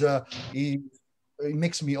business it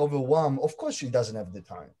makes me overwhelmed. Of course, she doesn't have the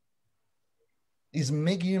time. Is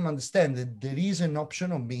making him understand that there is an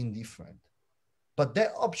option of being different. But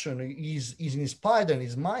that option is inspired in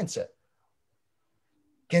his mindset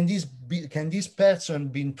Can this person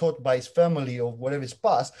being taught by his family or whatever his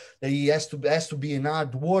past that he has to be an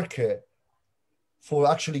hard worker for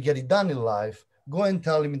actually get it done in life? Go and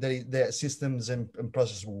tell him that the systems and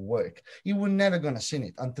process will work. He will never gonna see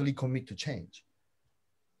it until he commit to change.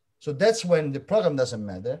 So that's when the program doesn't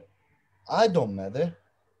matter. I don't matter.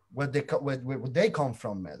 Where they come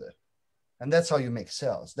from matter. And that's how you make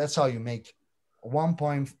sales. That's how you make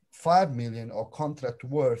 1.5 million or contract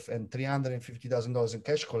worth and $350,000 in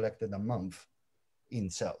cash collected a month in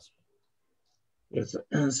sales.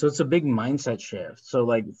 So it's a big mindset shift. So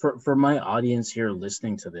like for my audience here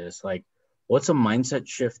listening to this, like what's a mindset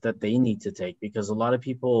shift that they need to take? Because a lot of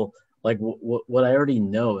people, like what I already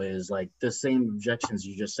know is like the same objections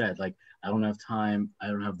you just said. Like, I don't have time. I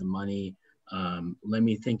don't have the money. Let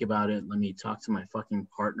me think about it. Let me talk to my fucking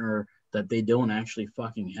partner that they don't actually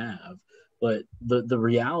fucking have. But the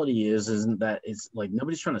reality isn't that it's like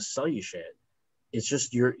nobody's trying to sell you shit. It's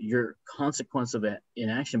just your consequence of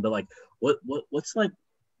inaction. But like what's like,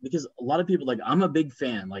 because a lot of people, like, I'm a big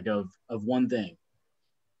fan like of one thing,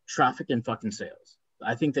 traffic and fucking sales.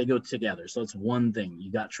 I think they go together. So it's one thing.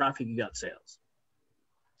 You got traffic, you got sales.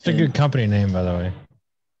 It's a good company name, by the way.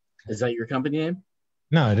 Is that your company name?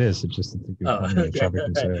 No, it is. It's just a good company, okay. traffic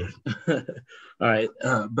and sales. All right.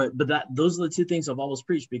 But those are the two things I've always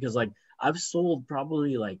preached, because like I've sold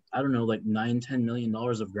probably like, I don't know, like $9-10 million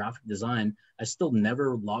of graphic design. I still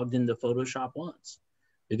never logged into Photoshop once,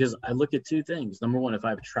 because I look at two things. Number one, if I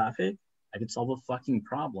have traffic, I can solve a fucking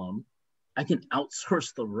problem. I can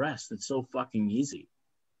outsource the rest. It's so fucking easy.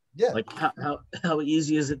 Yeah. Like how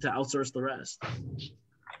easy is it to outsource the rest?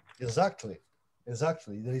 Exactly.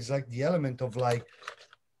 There is like the element of like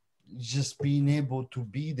just being able to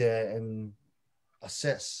be there and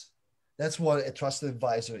assess. That's what a trusted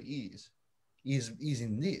advisor is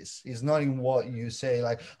in this. It's not in what you say,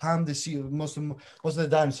 like, I'm the CEO. Most of the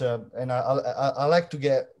time, sir, and I like to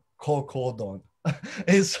get called on.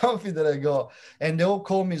 It's something that I go, and they all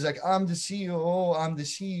call me. It's like, I'm the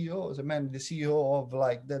CEO. I said, man, the CEO of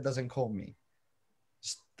like that doesn't call me.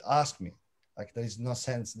 Just ask me. Like, there is no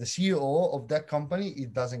sense. The CEO of that company,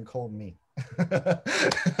 it doesn't call me.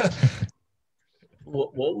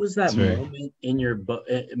 What was that moment in your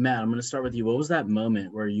Matt? I'm going to start with you. What was that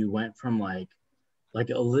moment where you went from like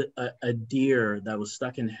a deer that was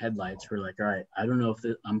stuck in headlights? Where like, all right, I don't know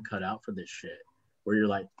if I'm cut out for this shit. Where you're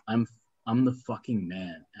like, I'm the fucking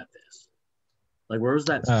man at this. Like, where was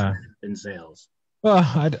that in sales? Well,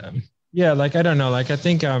 yeah, like I don't know. Like I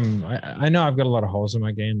think I know I've got a lot of holes in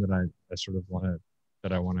my game that I sort of want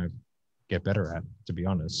to get better at, to be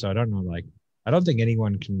honest. So I don't know, like I don't think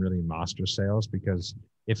anyone can really master sales, because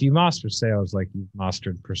if you master sales, like you've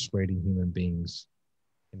mastered persuading human beings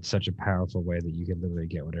in such a powerful way that you can literally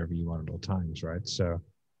get whatever you want at all times, right? So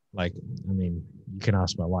like, I mean, you can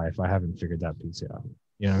ask my wife. I haven't figured that piece out.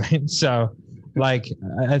 You know what I mean? So like,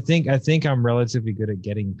 I think I'm relatively good at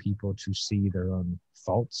getting people to see their own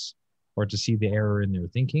faults or to see the error in their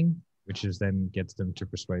thinking, which is then gets them to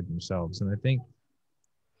persuade themselves. And I think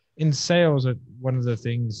in sales, one of the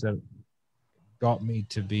things that got me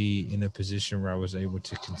to be in a position where I was able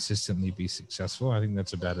to consistently be successful, I think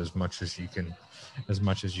that's about as much as you can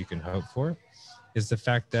hope for, is the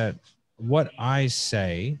fact that what I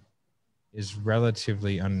say is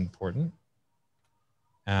relatively unimportant.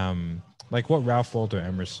 Like what Ralph Waldo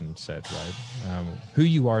Emerson said, right? Who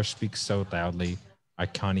you are speaks so loudly, I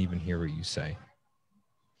can't even hear what you say.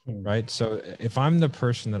 Right? So if I'm the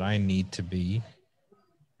person that I need to be,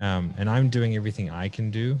 and I'm doing everything I can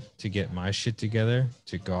do to get my shit together,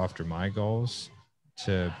 to go after my goals,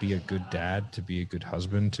 to be a good dad, to be a good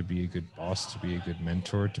husband, to be a good boss, to be a good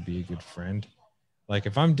mentor, to be a good friend. Like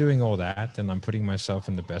if I'm doing all that, then I'm putting myself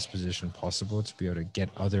in the best position possible to be able to get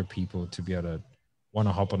other people to be able to want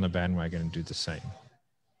to hop on the bandwagon and do the same.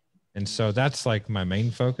 And so that's like my main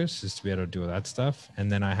focus, is to be able to do all that stuff. And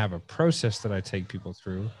then I have a process that I take people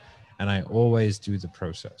through, and I always do the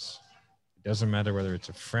process. It doesn't matter whether it's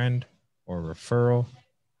a friend or a referral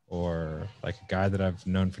or like a guy that I've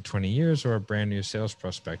known for 20 years or a brand new sales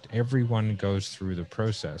prospect. Everyone goes through the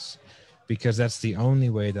process, because that's the only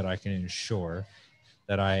way that I can ensure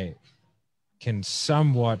that I can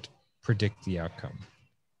somewhat predict the outcome.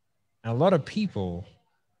 And a lot of people,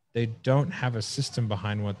 they don't have a system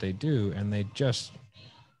behind what they do, and they just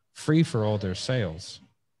free for all their sales.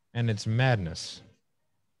 And it's madness,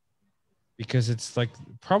 because it's like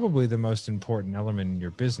probably the most important element in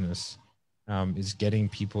your business is getting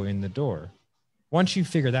people in the door. Once you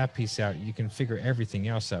figure that piece out, you can figure everything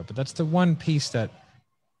else out. But that's the one piece that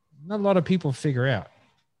not a lot of people figure out,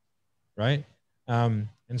 right? And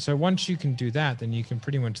so once you can do that, then you can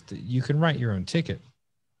pretty much, you can write your own ticket.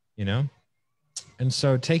 you know? And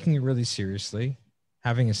so taking it really seriously,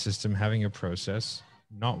 having a system, having a process,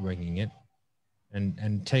 not winging it,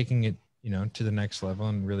 and taking it, you know, to the next level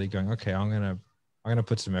and really going, okay, I'm gonna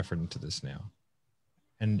put some effort into this now.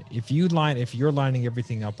 And if you're lining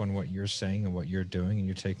everything up on what you're saying and what you're doing, and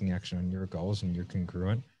you're taking action on your goals and you're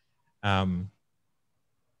congruent, then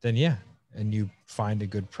yeah, and you find a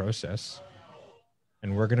good process.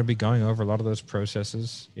 And we're going to be going over a lot of those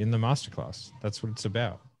processes in the masterclass. That's what it's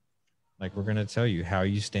about. Like, we're going to tell you how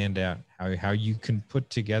you stand out, how you can put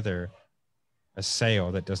together a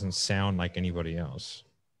sale that doesn't sound like anybody else.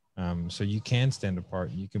 So you can stand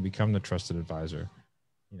apart. You can become the trusted advisor,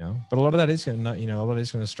 you know. But a lot of that is going to, you know, a lot of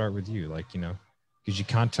it's going to start with you, like, you know, because you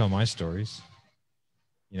can't tell my stories.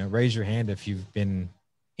 You know, raise your hand if you've been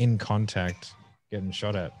in contact getting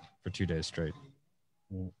shot at for 2 days straight.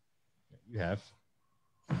 You have.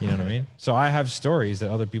 You know what I mean? So I have stories that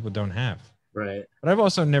other people don't have. Right. But I've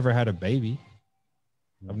also never had a baby.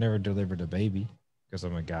 I've never delivered a baby because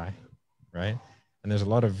I'm a guy, right? And there's a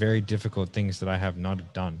lot of very difficult things that I have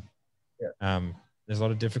not done. Yeah. There's a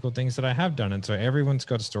lot of difficult things that I have done. And so everyone's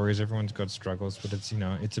got stories, everyone's got struggles, but it's, you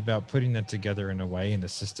know, it's about putting that together in a way, in a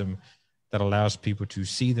system that allows people to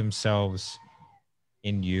see themselves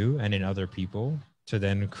in you and in other people, to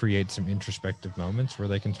then create some introspective moments where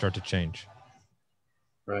they can start to change.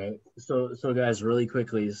 Right. So guys, really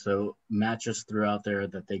quickly, so Matt just threw out there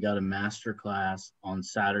that they got a master class on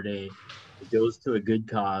Saturday. It goes to a good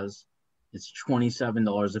cause. It's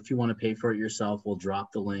 $27. If you want to pay for it yourself, we'll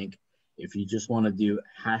drop the link. If you just want to do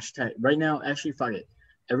hashtag right now, actually, fuck it.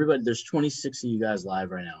 Everybody, there's 26 of you guys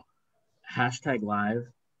live right now. Hashtag live,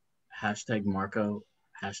 hashtag Marco,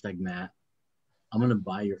 hashtag Matt. I'm gonna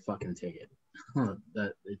buy your fucking ticket.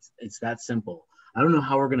 That it's that simple. I don't know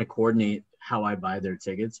how we're gonna coordinate how I buy their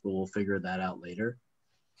tickets, but we'll figure that out later.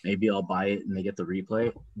 Maybe I'll buy it and they get the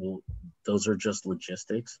replay. Well, those are just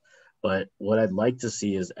logistics. But what I'd like to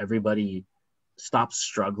see is everybody stop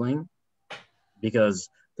struggling, because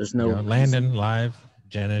there's no Landon live,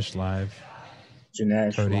 Janish live,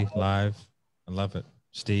 Janesh Cody live. I love it.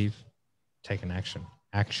 Steve, taking action.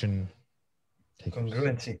 Action.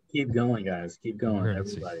 Congruency. Keep going, guys. Keep going,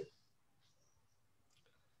 everybody.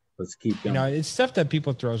 Let's keep going. You know, it's stuff that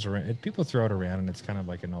people throws around. People throw it around, and it's kind of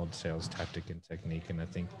like an old sales tactic and technique. And I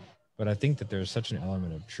think that there's such an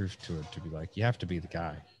element of truth to it, to be like, you have to be the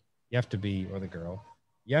guy, you have to be, or the girl,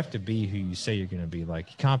 you have to be who you say you're going to be. Like,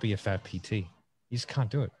 you can't be a fat PT. You just can't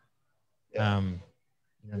do it. Yeah.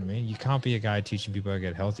 You know what I mean? You can't be a guy teaching people how to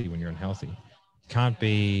get healthy when you're unhealthy. You can't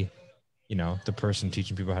be, you know, the person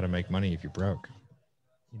teaching people how to make money if you're broke.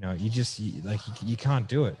 You know, you can't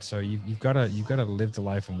do it. So you've got to live the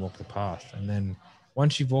life and walk the path. And then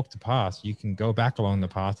once you've walked the path, you can go back along the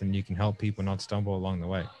path and you can help people not stumble along the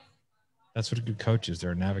way. That's what a good coach is.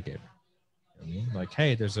 They're a navigator. You know what I mean? Like,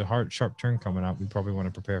 hey, there's a hard, sharp turn coming up. We probably want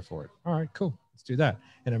to prepare for it. All right, cool. Let's do that.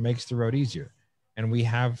 And it makes the road easier. And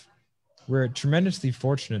we're tremendously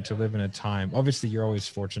fortunate to live in a time. Obviously, you're always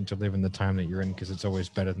fortunate to live in the time that you're in, because it's always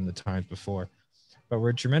better than the times before. But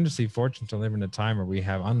we're tremendously fortunate to live in a time where we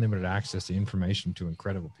have unlimited access to information to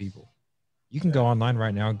incredible people. You can go online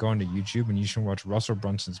right now, go onto YouTube, and you can watch Russell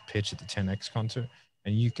Brunson's pitch at the 10X concert,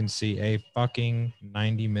 and you can see a fucking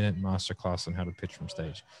 90-minute masterclass on how to pitch from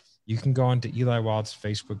stage. You can go onto Eli Wild's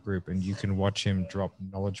Facebook group, and you can watch him drop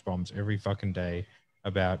knowledge bombs every fucking day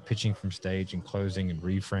about pitching from stage and closing and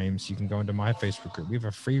reframes. You can go into my Facebook group. We have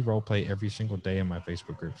a free role play every single day in my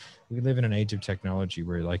Facebook group. We live in an age of technology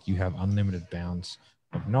where, like, you have unlimited bounds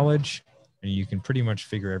of knowledge and you can pretty much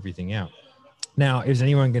figure everything out. Now, is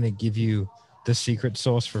anyone going to give you the secret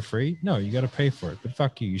sauce for free? No, you got to pay for it, but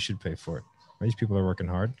fuck you. You should pay for it. These people are working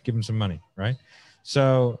hard. Give them some money. Right.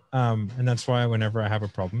 So, and that's why whenever I have a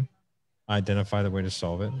problem, I identify the way to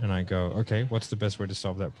solve it, and I go, okay, what's the best way to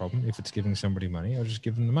solve that problem? If it's giving somebody money, I'll just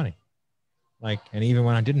give them the money. Like, and even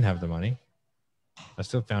when I didn't have the money, I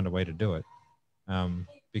still found a way to do it,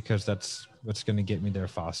 because that's what's going to get me there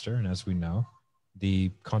faster. And as we know,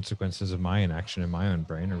 the consequences of my inaction in my own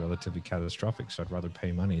brain are relatively catastrophic. So I'd rather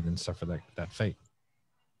pay money than suffer that fate.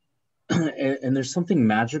 And there's something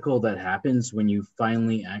magical that happens when you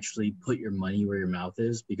finally actually put your money where your mouth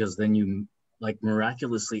is, because then you, like,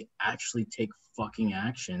 miraculously actually take fucking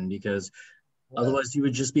action, because otherwise you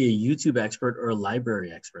would just be a YouTube expert or a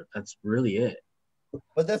library expert. That's really it.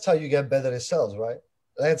 But that's how you get better at sales, right?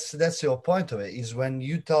 That's your point of it, is when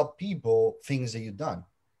you tell people things that you've done.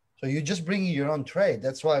 So you're just bringing your own trade.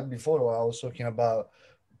 That's why before I was talking about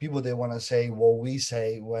people, they want to say what we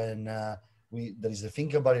say when there is the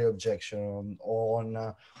think about it objection,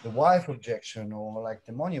 on the wife objection, or like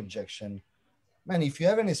the money objection. Man, if you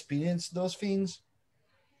haven't experienced those things,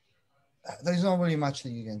 there's not really much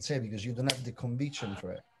that you can say because you don't have the conviction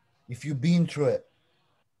for it. If you've been through it,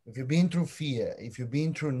 if you've been through fear, if you've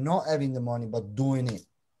been through not having the money but doing it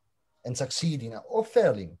and succeeding or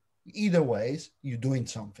failing, either ways, you're doing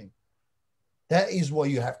something. That is what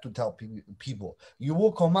you have to tell people. You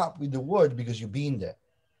will come up with the word because you've been there.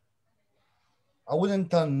 I wouldn't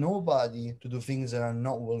tell nobody to do things that I'm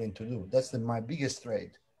not willing to do. That's my biggest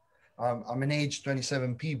trait. I'm an age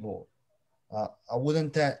 27 people. I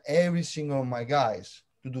wouldn't tell every single of my guys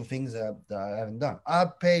to do things that I haven't done. I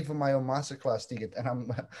paid for my own masterclass ticket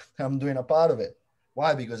and I'm doing a part of it.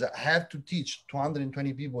 Why? Because I have to teach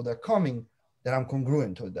 220 people that are coming that I'm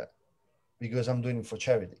congruent with that because I'm doing it for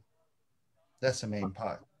charity. That's the main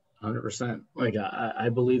part. 100%. Like I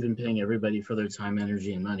believe in paying everybody for their time,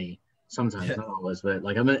 energy, and money. Sometimes, not always, but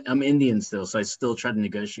like I'm Indian still, so I still try to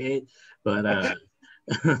negotiate. But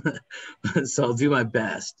so I'll do my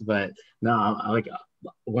best. But no, like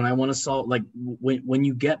when I want to solve, like when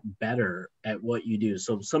you get better at what you do.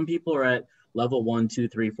 So some people are at level 1, 2,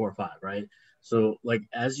 3, 4, 5, right? So like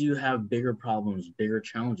as you have bigger problems, bigger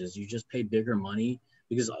challenges, you just pay bigger money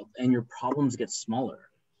and your problems get smaller.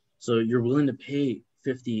 So you're willing to pay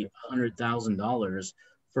 $50,000, $100,000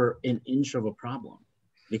 for an inch of a problem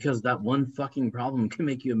because that one fucking problem can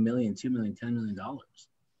make you $1 million, $2 million, $10 million.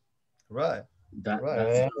 Right. That's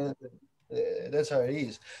how it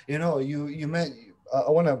is. You know, you meant. I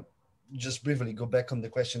want to just briefly go back on the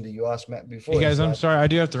question that you asked Matt before. Hey guys, I'm sorry, I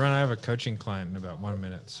do have to run. I have a coaching client in about 1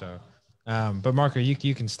 minute, so. But Marco,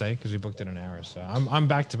 you can stay because we booked it an hour. So I'm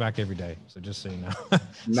back to back every day. So just so you know, so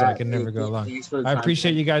Matt, I can never go long. I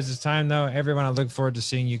appreciate you guys' time though. Everyone, I look forward to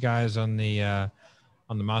seeing you guys on the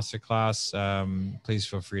masterclass. Please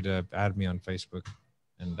feel free to add me on Facebook.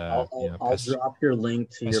 And I'll drop your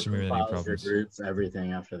link to your profiles, your groups,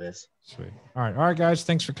 everything after this. Sweet. All right, guys.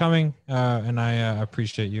 Thanks for coming, and I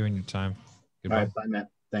appreciate you and your time. Goodbye. All right, bye,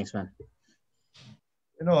 Matt. Thanks, man.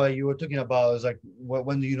 You know, you were talking about is like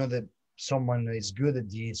when do you know that someone is good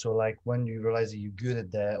at this, or like when you realize that you're good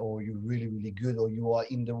at that, or you're really, really good, or you are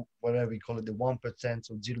in the whatever we call it, the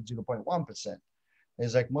 1% or 0.1%.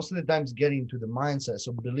 It's like most of the times getting to the mindset,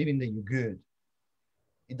 so believing that you're good,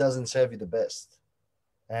 it doesn't serve you the best.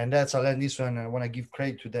 And that's I learned this one, and I want to give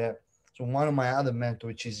credit to that. So one of my other mentors,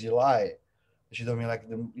 which is Eli, she told me like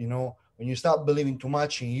when you start believing too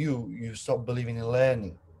much in you stop believing in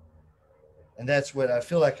learning. And that's what I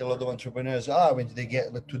feel like a lot of entrepreneurs are when they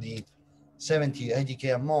get to the 70,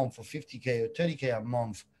 80K a month or 50K or 30K a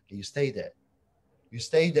month, you stay there. You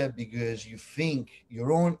stay there because you think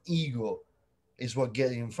your own ego is what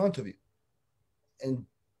gets in front of you. And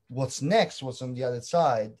what's next, what's on the other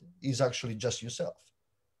side, is actually just yourself.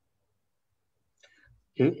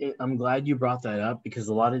 I'm glad you brought that up because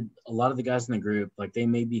a lot of the guys in the group, like they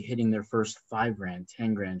may be hitting their first $5,000,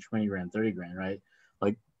 $10,000, $20,000, $30,000, right?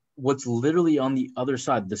 Like what's literally on the other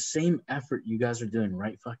side, the same effort you guys are doing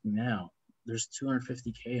right fucking now, there's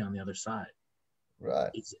 250K on the other side.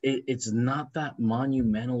 Right. It's not that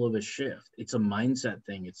monumental of a shift. It's a mindset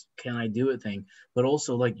thing. It's can I do it thing, but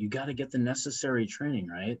also like you got to get the necessary training,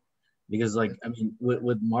 right? Because like, I mean,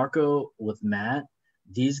 with Marco, with Matt,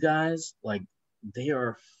 these guys, like they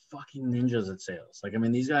are fucking ninjas at sales. Like, I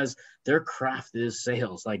mean, these guys, their craft is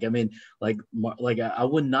sales. Like, I mean, like I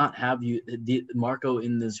would not have Marco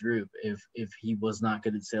in this group if he was not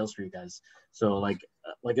good at sales for you guys. So like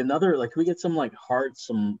another, like we get some like hearts,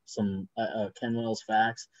 some Ken Wells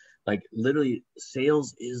facts, like literally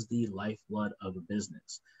sales is the lifeblood of a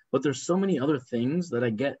business. But there's so many other things that I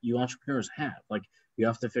get you entrepreneurs have. Like you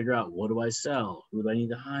have to figure out, what do I sell? Who do I need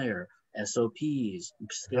to hire? SOPs,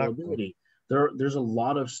 scalability. There's a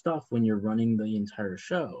lot of stuff when you're running the entire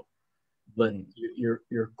show, but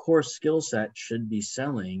your core skill set should be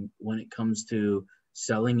selling when it comes to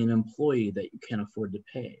selling an employee that you can't afford to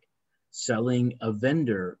pay, selling a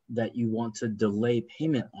vendor that you want to delay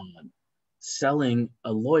payment on, selling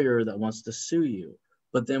a lawyer that wants to sue you.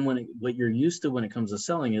 But then what you're used to when it comes to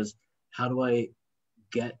selling is, how do I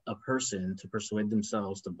get a person to persuade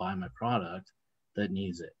themselves to buy my product that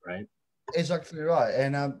needs it, right? Exactly right.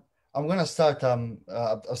 And I'm gonna start.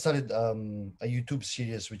 I've started a YouTube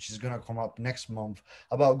series which is gonna come up next month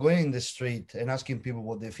about going in the street and asking people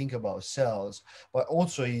what they think about sales, but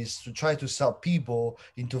also is to try to sell people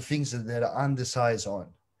into things that they're undecided on.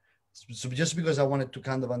 So just because I wanted to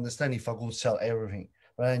kind of understand if I could sell everything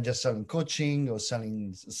rather than just selling coaching or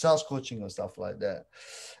selling sales coaching or stuff like that.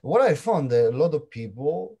 What I found that a lot of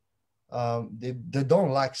people they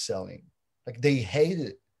don't like selling, like they hate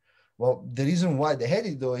it. Well, the reason why they hate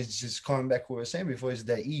it though is just coming back to what we were saying before, is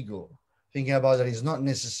their ego. thinking about that is not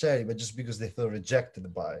necessary, but just because they feel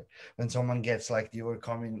rejected by it. When someone gets like the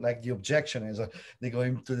overcoming, like the objection is like they go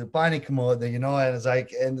into the panic mode, you know, and it's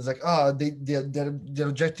like, oh, they're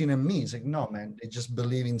rejecting me. It's like, no, man, they just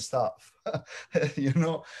believe in stuff. You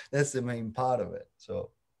know, that's the main part of it.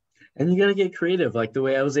 So. And you got to get creative. Like the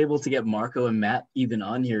way I was able to get Marco and Matt even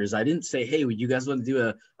on here is I didn't say, hey, would you guys want to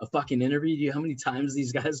do a fucking interview? Do you know how many times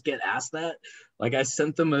these guys get asked that? Like I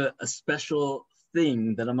sent them a special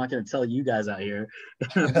thing that I'm not going to tell you guys out here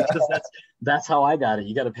because that's how I got it.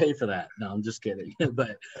 You got to pay for that. No, I'm just kidding.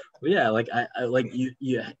 but yeah, like I like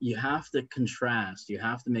you have to contrast. You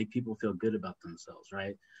have to make people feel good about themselves,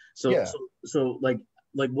 right? So Yeah. so like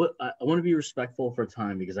what I want to be respectful for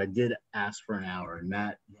time because I did ask for an hour and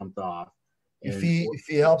Matt jumped off. If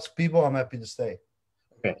he helps people, I'm happy to stay.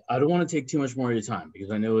 Okay, I don't want to take too much more of your time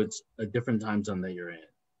because I know it's a different time zone that you're in,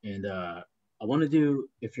 and I want to do,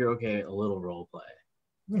 if you're okay, a little role play,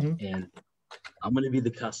 and I'm going to be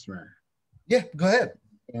the customer. Yeah, go ahead.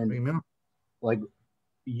 And like,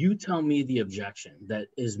 you tell me the objection that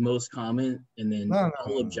is most common, and then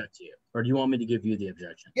I'll object to you. Or do you want me to give you the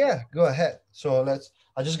objection? Yeah, go ahead. So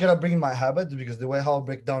I just gotta bring my habit because the way how I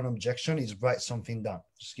break down objection is write something down.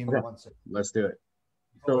 Just give me 1 second. Let's do it.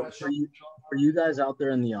 So for you guys out there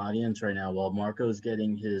in the audience right now, while Marco's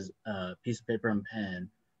getting his piece of paper and pen,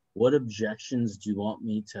 what objections do you want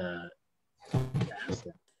me to ask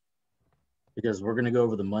him? Because we're gonna go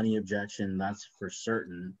over the money objection, that's for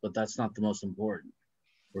certain, but that's not the most important.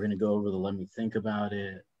 We're gonna go over the let me think about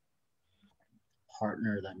it,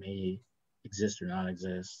 partner that may exist or not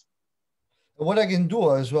exist. What I can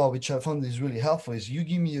do as well, which I found is really helpful, is you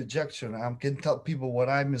give me a objection. I can tell people what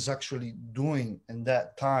I'm is actually doing in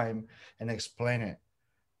that time and explain it.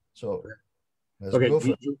 So let's go for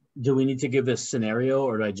it. Do we need to give a scenario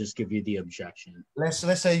or do I just give you the objection?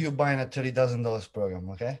 Let's say you're buying a $30,000 program,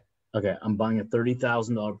 okay? Okay, I'm buying a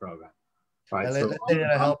 $30,000 program. All right, let's say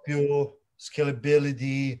I help you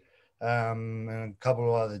scalability, and a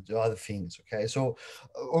couple of other things. Okay, so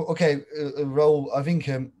Raul, I think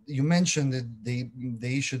you mentioned that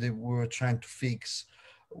the issue that we were trying to fix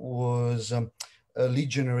was lead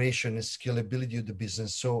generation and scalability of the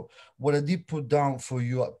business. So what I did put down for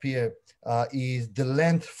you up here is the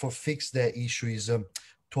length for fix that issue is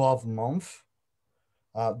 12 months.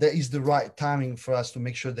 That is the right timing for us to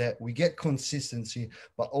make sure that we get consistency,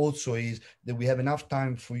 but also is that we have enough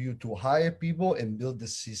time for you to hire people and build the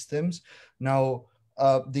systems. Now,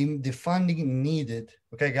 the funding needed,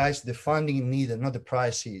 okay, guys, the funding needed, not the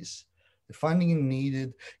prices. The funding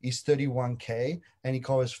needed is 31K and it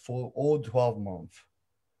covers for all 12 months.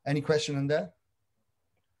 Any question on that?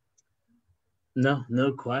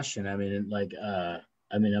 No question. I mean,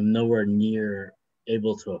 I'm nowhere near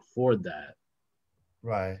able to afford that.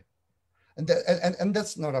 Right. And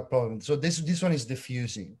that's not a problem. So this one is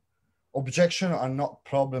diffusing. Objection are not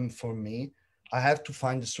problem for me. I have to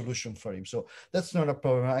find a solution for him. So that's not a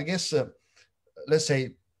problem. I guess, let's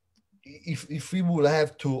say, if we would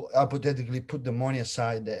have to hypothetically put the money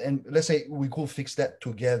aside and let's say we could fix that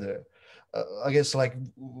together, I guess, like,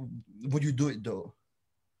 would you do it though?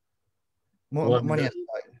 Money aside.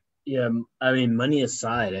 Yeah, I mean, money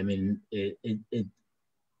aside, I mean, it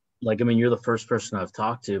like, I mean, you're the first person I've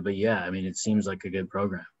talked to, but yeah, I mean, it seems like a good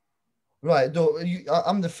program. Right. Though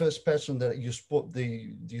I'm the first person that you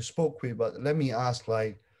spoke with, but let me ask,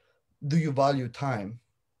 like, do you value time?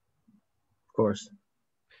 Of course.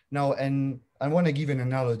 No, and I want to give an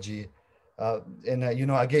analogy, and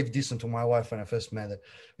I gave this to my wife when I first met her,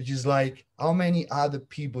 which is like how many other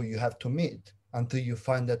people you have to meet until you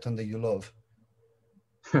find that one that you love.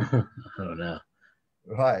 I don't know.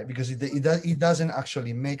 Right, because it doesn't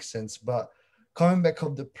actually make sense. But coming back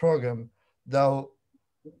of the program, though,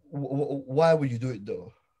 why would you do it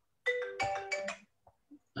though?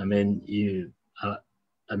 I mean, you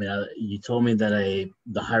told me that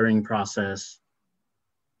the hiring process,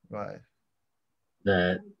 right,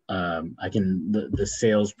 that the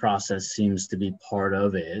sales process seems to be part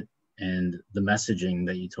of it, and the messaging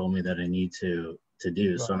that you told me that I need to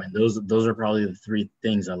do. Right. So I mean, those are probably the three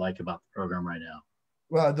things I like about the program right now.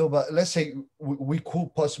 Well, though, but let's say we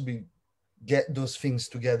could possibly get those things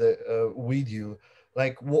together with you.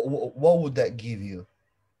 Like, what would that give you?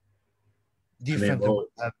 Different than what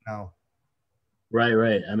we have now.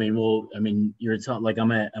 Right. I mean, you're talking like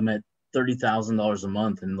I'm at $30,000 a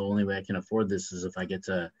month, and the only way I can afford this is if I get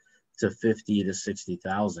to 50 to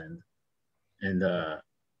 60,000, and I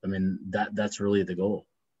mean that's really the goal.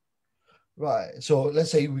 Right. So let's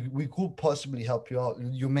say we could possibly help you out.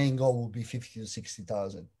 Your main goal would be 50 to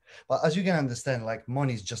 60,000. But as you can understand, like,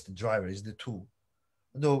 money is just the driver, is the tool.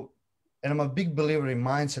 Though And I'm a big believer in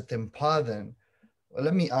mindset and pattern.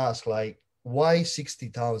 Let me ask, like, why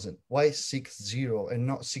 60,000? Why 60 and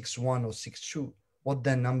not 61 or 62? What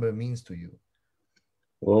that number means to you?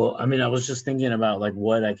 Well, I mean, I was just thinking about like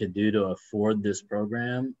what I could do to afford this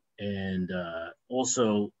program and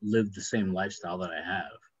also live the same lifestyle that I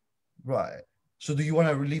have. Right. So do you want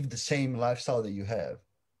to relive the same lifestyle that you have?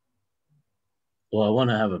 Well, I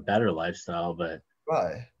want to have a better lifestyle, but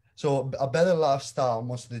Right. So a better lifestyle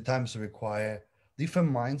most of the times require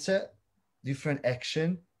different mindset, different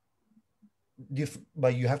action,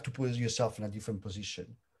 but you have to put yourself in a different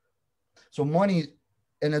position. So money,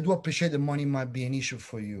 and I do appreciate that money might be an issue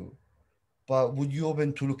for you, but would you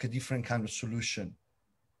open to look at different kind of solution?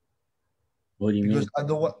 what do you Because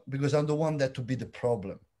mean? I'm the one that to be the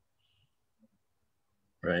problem.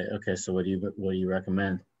 Right. Okay. So what do you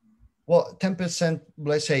recommend? Well, 10%,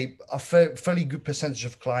 let's say a fairly good percentage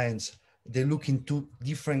of clients, they look into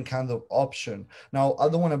different kind of option. Now, I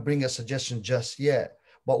don't want to bring a suggestion just yet,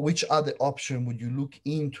 but which other option would you look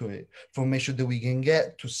into it for make sure that we can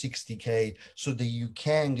get to 60K so that you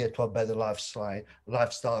can get to a better lifestyle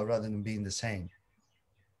rather than being the same?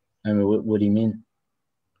 I mean, what do you mean?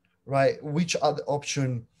 Right? Which other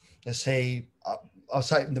option, let's say,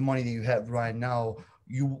 outside the money that you have right now,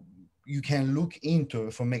 you can look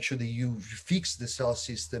into for make sure that you fix the sales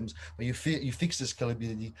systems, or you fix the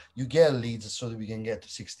scalability, you get leads so that we can get to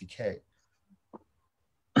 60K.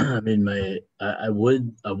 I mean, I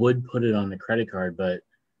would put it on the credit card, but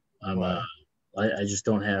Right. I just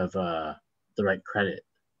don't have the right credit.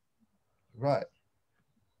 Right.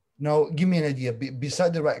 Now, give me an idea.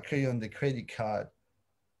 Beside the right credit on the credit card,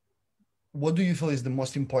 what do you feel is the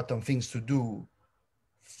most important things to do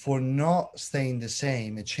for not staying the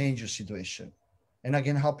same and change your situation? And I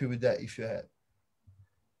can help you with that if you had.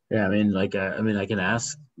 Yeah, I mean, like, I mean, I can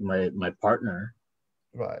ask my partner.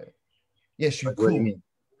 Right. Yes, you Like, what do you could. mean?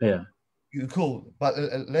 Yeah, You could. But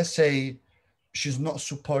let's say she's not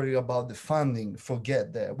supportive about the funding.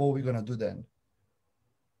 Forget that. What are we gonna do then?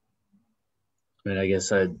 I mean, I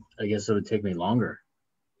guess it would take me longer.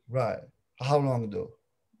 Right. How long though?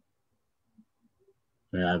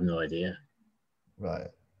 I mean, I have no idea. Right.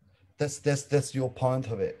 That's your point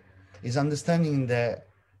of it. Is understanding that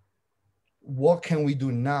what can we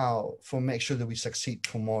do now for make sure that we succeed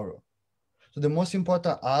tomorrow. So the most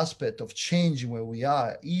important aspect of changing where we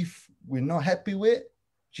are, if we're not happy with,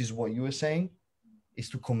 which is what you were saying, is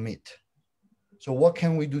to commit. So what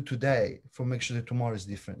can we do today for make sure that tomorrow is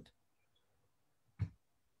different?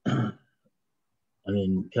 I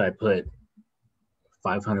mean, can I put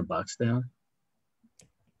 $500 down?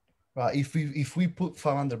 Right. If we put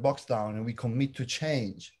 $500 down and we commit to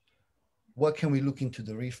change, what can we look into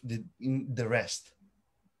in the rest?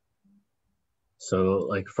 So,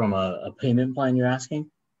 like, from a payment plan, you're asking?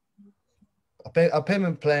 A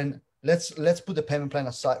payment plan. Let's put the payment plan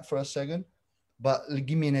aside for a second, but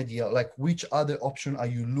give me an idea, like which other option are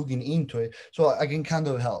you looking into it, so I can kind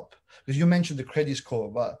of help. Because you mentioned the credit score,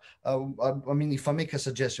 but I mean, if I make a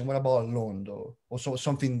suggestion, what about a loan though, or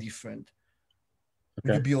something different? Would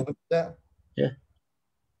you Okay. be open to that? Yeah.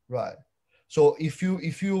 Right. So if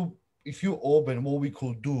you open, what we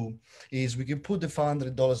could do is we can put the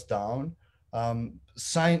 $500 down,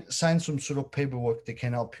 sign some sort of paperwork that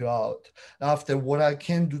can help you out. After, what I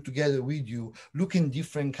can do together with you, look in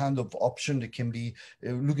different kind of option that can be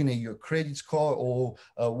looking at your credit score, or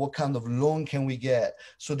what kind of loan can we get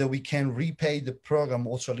so that we can repay the program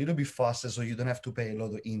also a little bit faster, so you don't have to pay a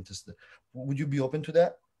lot of interest. Would you be open to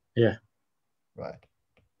that? Yeah. Right.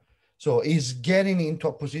 So it's getting into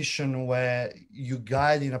a position where you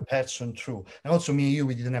guiding a person through. And also me and you,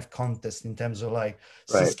 we didn't have contest in terms of like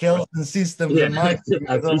Right. skeleton systems Yeah. and marketing.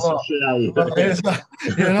 I piece of shit out of you.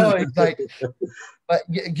 It's like, but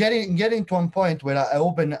getting to one point where I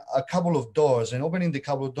open a couple of doors, and opening the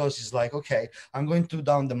couple of doors is like, okay, I'm going to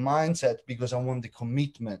down the mindset because I want the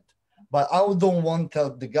commitment. But I don't want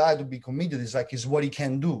the guy to be committed. It's like, it's what he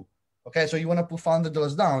can do. Okay, so you want to put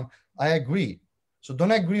 $500 down. I agree. So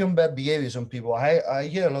don't agree on bad behaviors on people. I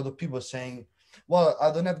hear a lot of people saying, well,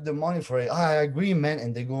 I don't have the money for it. I agree, man.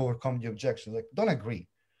 And they go overcome the objection. Like, don't agree.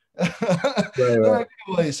 Right, Don't right. agree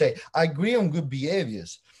with what you say. I agree on good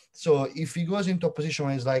behaviors. So if he goes into a position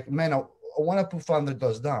where he's like, man, I want to put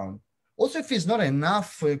 $500 down. Also, if it's not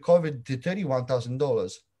enough for COVID to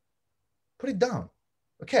 $31,000, put it down.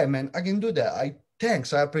 Okay, man, I can do that.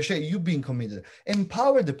 Thanks. I appreciate you being committed.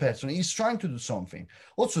 Empower the person. He's trying to do something.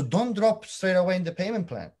 Also, don't drop straight away in the payment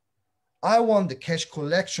plan. I want the cash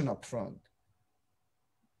collection up front.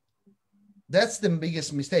 That's the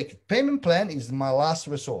biggest mistake. Payment plan is my last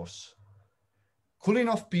resource. Cooling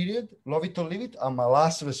off period, love it or leave it, are my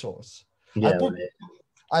last resource. Yeah,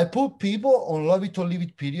 I put people on love it or leave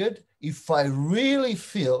it period if I really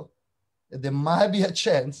feel that there might be a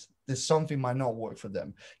chance that something might not work for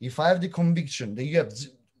them. If I have the conviction that you have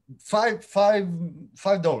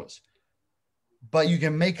 $5, but you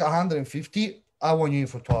can make 150, I want you in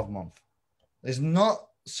for 12 months. There's not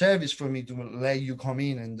service for me to let you come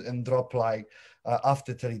in and drop like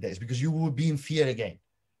after 30 days because you will be in fear again.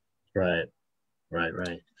 Right.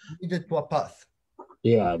 You get to a path.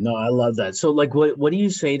 Yeah, no, I love that. So like, what do you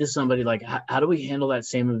say to somebody like, how do we handle that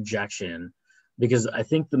same objection? Because I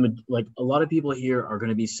think like a lot of people here are going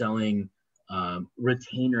to be selling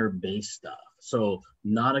retainer based stuff. So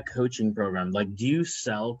not a coaching program. Like, do you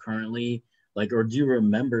sell currently like, or do you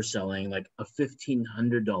remember selling like a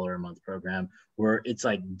 $1,500 a month program where it's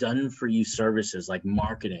like done for you services like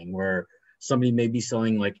marketing, where somebody may be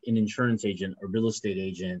selling like an insurance agent or real estate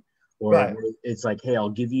agent, or Right. it's like, hey, I'll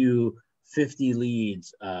give you 50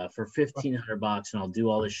 leads for $1,500 and I'll do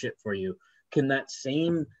all this shit for you. Can that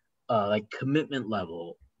same like commitment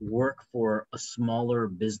level work for a smaller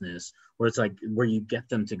business where it's like where you get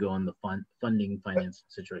them to go in the funding finance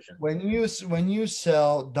situation? When you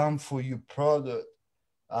sell done for you product,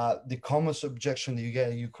 the common objection that you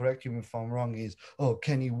get, you correct me if I'm wrong, is, oh,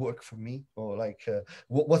 can you work for me? Or like,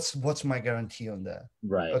 what's my guarantee on that?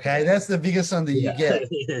 Right. Okay, that's the biggest one that you get.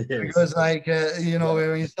 Because like,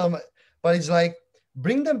 when you sell, but it's like,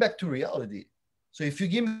 bring them back to reality. So if you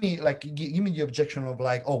give me the objection of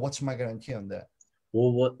like, oh, what's my guarantee on that?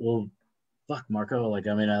 Well, fuck, Marco. Like,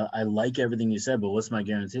 I mean, I like everything you said, but what's my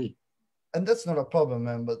guarantee? And that's not a problem,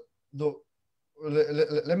 man. But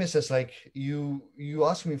let me say, like, you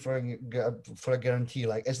ask me for a guarantee.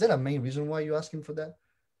 Like, is that a main reason why you asking for that?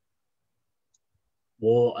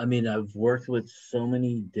 Well, I mean, I've worked with so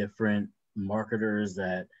many different marketers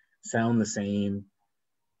that sound the same.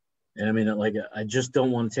 And I mean, like, I just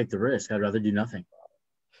don't want to take the risk. I'd rather do nothing.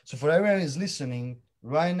 So for everyone who's listening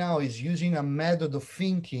right now, is using a method of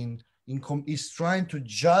thinking is trying to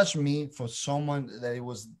judge me for someone that it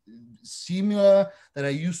was similar that I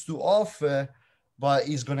used to offer, but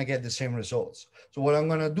he's going to get the same results. So what I'm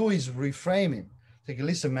going to do is reframe it. Take a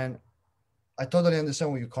listen, man. I totally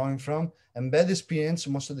understand where you're coming from. And bad experience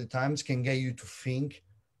most of the times can get you to think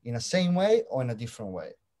in a same way or in a different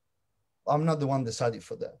way. I'm not the one decided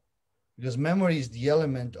for that. Because memory is the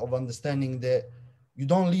element of understanding that you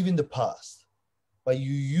don't live in the past, but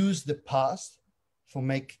you use the past for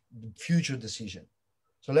make the future decision.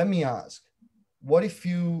 So let me ask, what if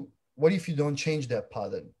you don't change that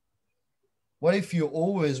pattern? What if you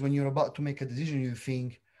always, when you're about to make a decision, you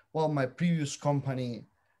think, well, my previous company,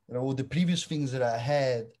 the previous things that I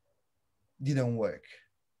had didn't work?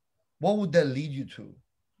 What would that lead you to?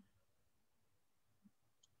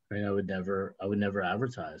 I mean, I would never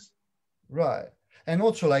advertise. Right. And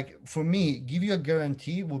also, like, for me, give you a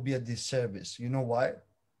guarantee will be a disservice. You know why?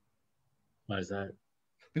 Why is that?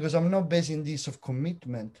 Because I'm not basing this of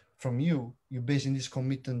commitment from you. You're basing this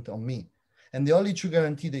commitment on me. And the only true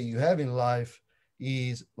guarantee that you have in life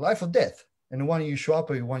is life or death. And one you show up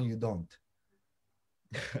or one you don't.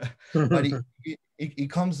 But it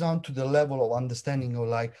comes down to the level of understanding of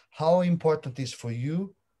like how important it is for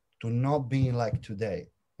you to not be like today.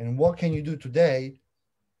 And what can you do today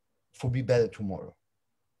for be better tomorrow?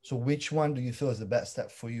 So which one do you feel is the best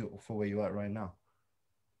step for you for where you are right now?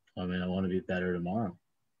 I mean, I want to be better tomorrow.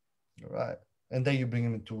 All right. And then you bring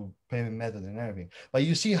them into payment method and everything. But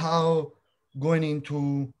you see how going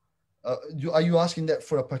into, are you asking that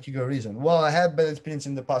for a particular reason? Well, I had bad experience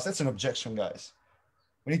in the past. That's an objection, guys.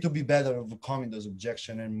 We need to be better at overcoming those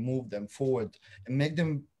objections and move them forward and make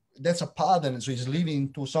them, that's a pattern. So he's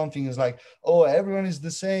leading to something is like, oh, everyone is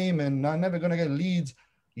the same and I'm never going to get leads.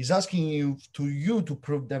 He's asking you to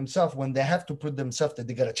prove themselves when they have to prove themselves that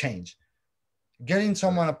they got to change. Getting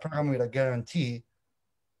someone a program with a guarantee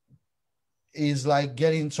is like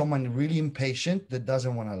getting someone really impatient that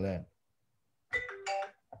doesn't want to learn.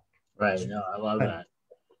 Right. No, I love that.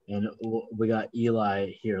 And we got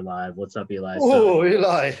Eli here live. What's up, Eli? Oh,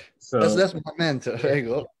 Eli. So that's my mentor. There you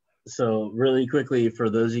go. So really quickly, for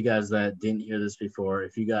those of you guys that didn't hear this before,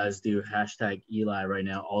 if you guys do hashtag Eli right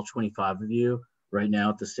now, all 25 of you right now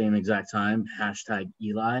at the same exact time, hashtag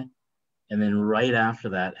Eli. And then right after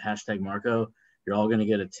that, hashtag Marco, you're all going to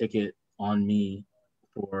get a ticket on me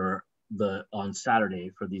on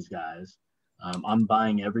Saturday for these guys. I'm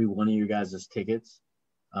buying every one of you guys' tickets.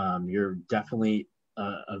 You're definitely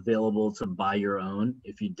available to buy your own.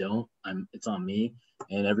 If you don't, it's on me.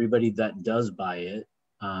 And everybody that does buy it,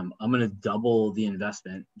 I'm going to double the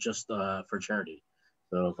investment just for charity.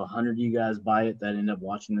 So if 100 of you guys buy it that end up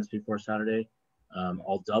watching this before Saturday,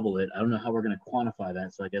 I'll double it. I don't know how we're going to quantify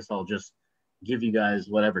that. So I guess I'll just give you guys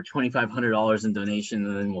whatever $2,500 in donation,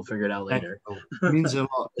 and then we'll figure it out later. It means a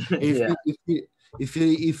lot. Yeah. If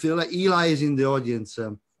you like, Eli is in the audience.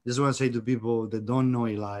 Just want to say to people that don't know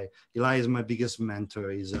Eli, Eli is my biggest mentor.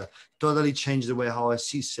 He's totally changed the way how I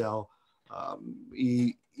see sell.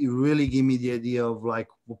 He really gave me the idea of like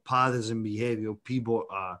what patterns and behavior people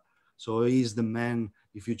are. So he's the man.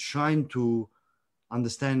 If you're trying to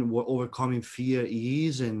understand what overcoming fear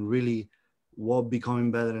is and really what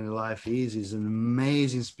becoming better in life is, he's an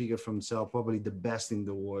amazing speaker for himself, probably the best in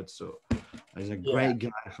the world. So he's a great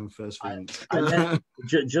guy from First Things.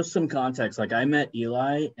 Just some context. Like I met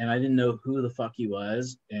Eli and I didn't know who the fuck he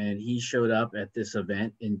was. And he showed up at this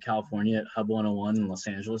event in California at Hub 101 in Los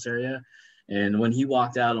Angeles area. And when he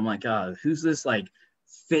walked out, I'm like, God, who's this like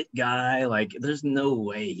fit guy? Like, there's no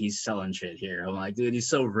way he's selling shit here. I'm like, dude, he's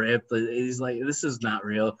so ripped. He's like, this is not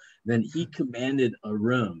real. Then he commanded a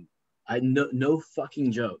room. No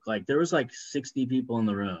fucking joke. Like there was like 60 people in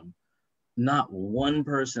the room. Not one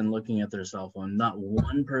person looking at their cell phone, not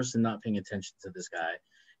one person not paying attention to this guy.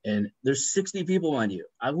 And there's 60 people, mind you.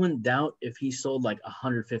 I wouldn't doubt if he sold like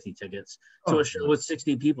 150 tickets to a show with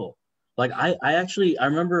 60 people. Like I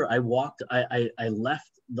remember I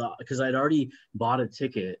left because I'd already bought a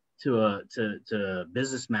ticket to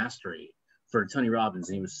Business Mastery for Tony Robbins.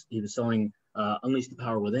 And he was selling Unleash the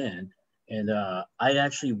Power Within. And I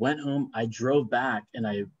actually went home. I drove back and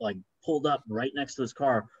I like pulled up right next to his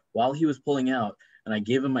car while he was pulling out, and I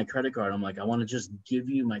gave him my credit card. I'm like, I want to just give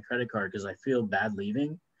you my credit card because I feel bad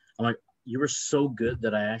leaving. I'm like, you were so good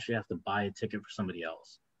that I actually have to buy a ticket for somebody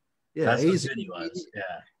else. Yeah, that's how good he was.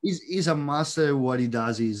 He's a master. What he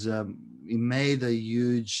does is he made a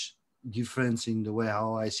huge difference in the way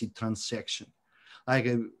how I see transaction. Like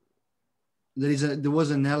there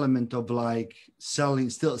was an element of like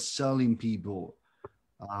still selling people,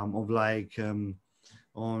 of like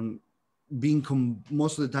on being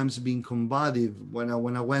most of the times being combative. When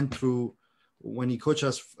I went through, when he coached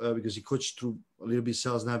us, because he coached through a little bit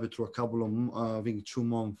sales never through a couple of I think 2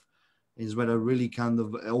 months, is when I really kind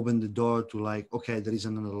of opened the door to like, okay, there is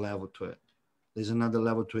another level to it. There's another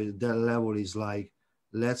level to it. That level is like,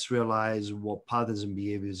 let's realize what patterns and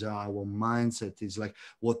behaviors are, what mindset is like,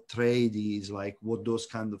 what trade is like, what those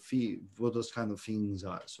kind of things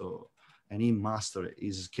are. So, and he mastered it.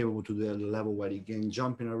 He's capable to the level where he can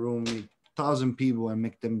jump in a room with 1,000 people and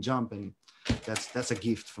make them jump, and that's a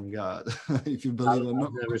gift from God. If you believe it or not.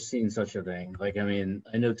 I've never seen such a thing. Like, I mean,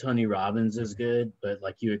 I know Tony Robbins is good, but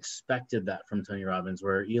like you expected that from Tony Robbins,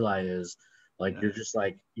 where Eli is like,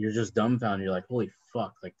 you're just dumbfounded. You're like, holy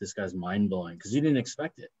fuck, like this guy's mind blowing because you didn't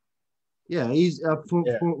expect it. Yeah, he's for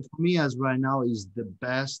me as right now, he's the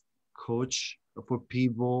best coach for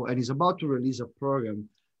people, and he's about to release a program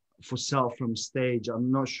for sell from stage.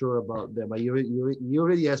 I'm not sure about that, but you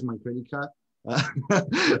already has my credit card. I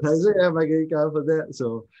have my credit card for that.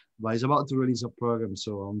 So, but he's about to release a program,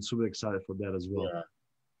 so I'm super excited for that as well. Yeah.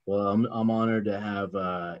 Well, I'm honored to have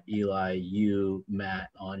Eli, you, Matt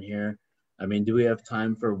on here. I mean, do we have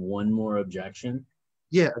time for one more objection?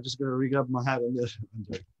 Yeah, I'm just gonna rig up my hat on this.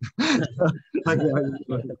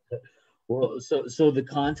 Well, so the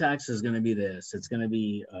context is going to be this. It's going to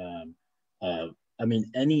be, I mean,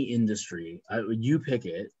 any industry. You pick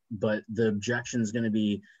it, but the objection is going to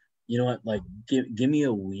be, you know what? Like, give me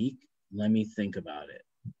a week. Let me think about it.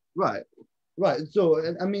 Right. So,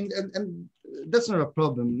 I mean, and that's not a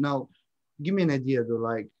problem. Now, give me an idea though.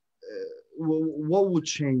 Like, what would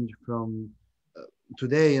change from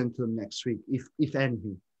today until next week, if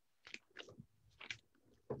anything?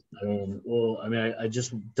 I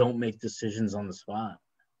just don't make decisions on the spot.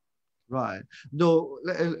 Right. Though,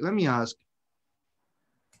 let me ask,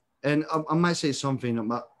 and I might say something,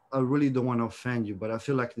 but I really don't want to offend you, but I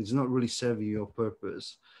feel like it's not really serving your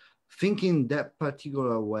purpose. Thinking that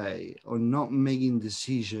particular way or not making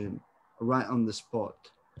decision right on the spot.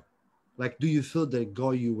 Like, do you feel that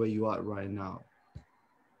got you where you are right now?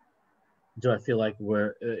 Do I feel like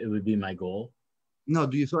where it would be my goal? No,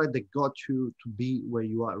 do you feel like they got you to be where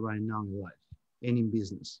you are right now in life and in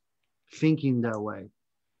business? Thinking that way.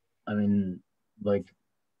 I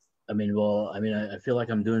feel like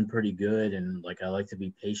I'm doing pretty good, and like I like to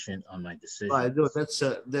be patient on my decisions. Right, though, that's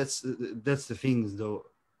the thing, though.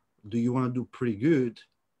 Do you want to do pretty good,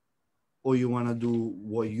 or you want to do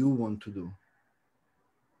what you want to do?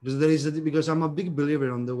 Because I'm a big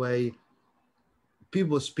believer on the way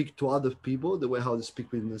people speak to other people, the way how they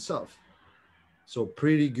speak with themselves. So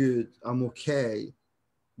pretty good, I'm okay.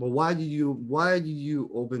 But why did you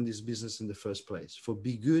open this business in the first place? For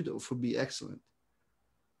be good or for be excellent?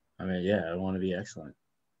 I mean, yeah, I want to be excellent.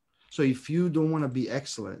 So if you don't want to be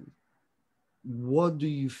excellent, what do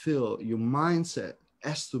you feel your mindset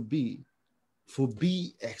has to be for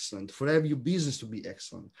be excellent, for have your business to be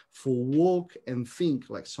excellent, for walk and think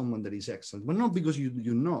like someone that is excellent, but not because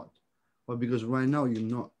you're not, but because right now you're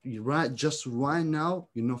not. Just right now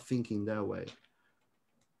you're not thinking that way,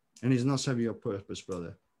 and it's not serving your purpose,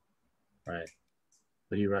 brother. Right.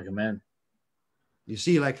 What do you recommend? You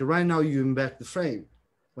see, like right now you're in back the frame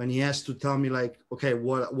when he has to tell me like, okay,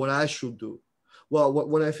 what I should do. Well,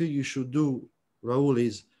 what I feel you should do, Raul,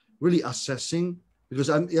 is really assessing, because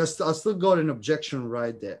I still got an objection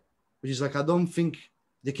right there, which is like, I don't think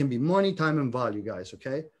there can be money, time, and value, guys.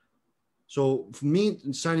 Okay. So for me,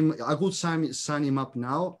 I could sign him up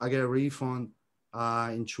now. I get a refund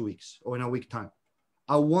in 2 weeks or in a week time.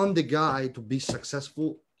 I want the guy to be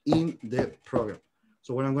successful in the program.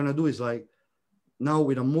 So what I'm going to do is like, now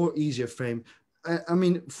with a more easier frame. I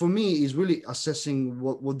mean, for me, is really assessing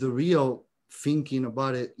what the real thinking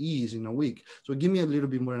about it is in a week. So give me a little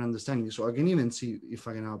bit more understanding so I can even see if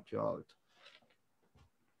I can help you out.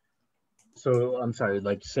 So I'm sorry,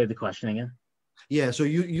 like say the question again. Yeah, so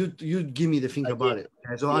you give me the think about it.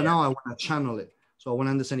 Okay? So now I want to channel it. So I want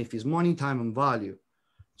to understand if it's money, time, and value.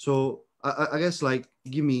 So I guess like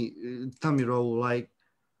tell me, Raul, like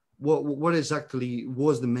what exactly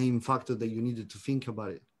was the main factor that you needed to think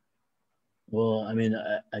about it? Well, I mean,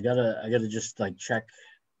 I gotta just like check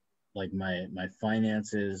like my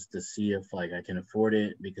finances to see if like I can afford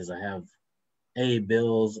it, because I have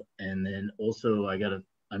bills, and then also I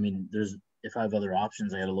mean, if I have other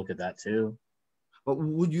options, I gotta look at that too. But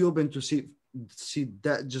would you open to see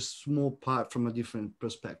that just small part from a different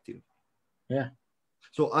perspective? Yeah.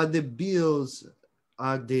 So are the bills,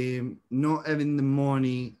 are they not having the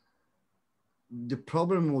money the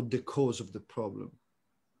problem or the cause of the problem?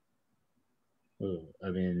 Ooh, I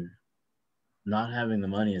mean, not having the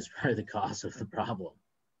money is probably the cause of the problem.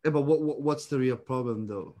 Yeah, but what's the real problem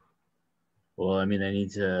though? Well, I mean, I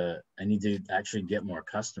need to actually get more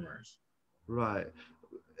customers. Right.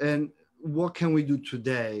 And what can we do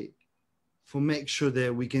today for make sure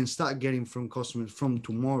that we can start getting from customers from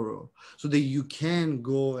tomorrow, so that you can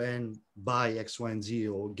go and buy X, Y, and Z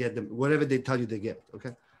or get them whatever they tell you they get?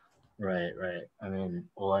 Okay. Right. I mean,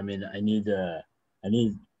 I need to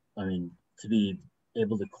be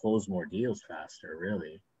able to close more deals faster,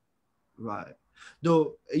 really. Right.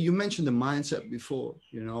 Though you mentioned the mindset before,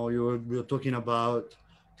 we were talking about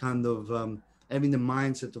kind of having the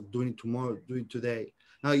mindset of doing it tomorrow, doing it today.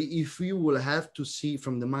 Now, if you will have to see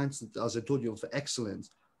from the mindset, as I told you, of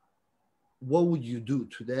excellence, what would you do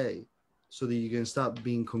today so that you can start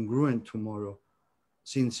being congruent tomorrow,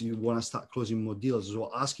 since you want to start closing more deals,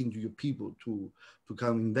 or asking to your people to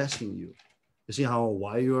come invest in you? You see how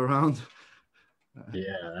why you're around?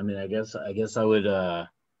 Yeah, I mean, I guess I would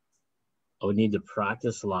need to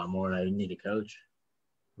practice a lot more, and I would need to coach.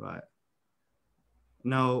 Right.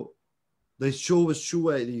 Now, there's always two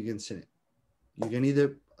ways that you can see it. You can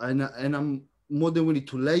either, and I'm more than willing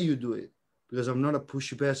to let you do it, because I'm not a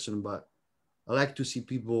pushy person, but I like to see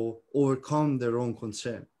people overcome their own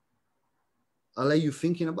concern. I'll let you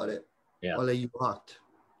thinking about it. Yeah. I'll let you act.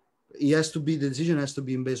 The decision has to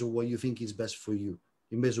be in base of what you think is best for you,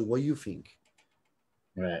 in base of what you think.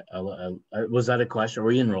 Right. Was that a question?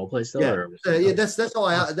 Were you in role play still? Yeah. Yeah. That's how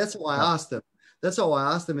I asked them. That's how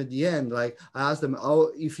I asked them at the end. Like I asked them,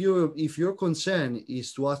 "Oh, if your concern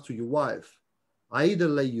is to ask to your wife, I either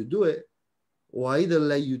let you do it, or I either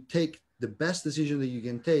let you take the best decision that you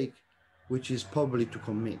can take, which is probably to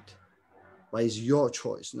commit. But it's your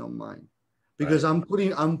choice, not mine." Because right.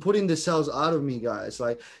 I'm putting the sales out of me, guys.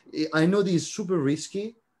 Like I know this is super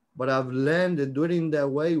risky, but I've learned that doing it that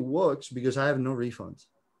way works, because I have no refunds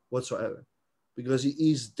whatsoever. Because it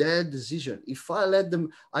is their decision. If I let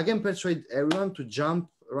them, I can persuade everyone to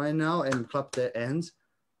jump right now and clap their hands,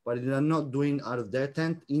 but they're not doing out of their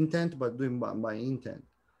intent, but doing by intent.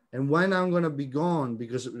 And when I'm going to be gone,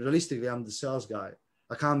 because realistically, I'm the sales guy,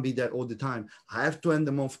 I can't be there all the time. I have to hand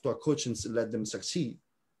them off to a coach and let them succeed.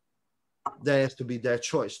 That has to be their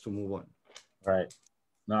choice to move on. Right.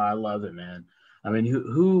 No, I love it, man. I mean,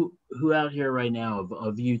 who out here right now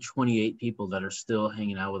of you 28 people that are still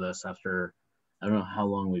hanging out with us after, I don't know how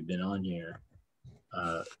long we've been on here,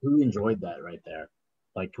 who enjoyed that right there?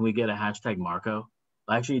 Like, can we get a hashtag Marco?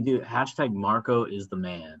 Actually, dude, hashtag Marco is the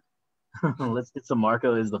man. Let's get some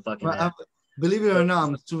Marco is the fucking man. Believe it or not,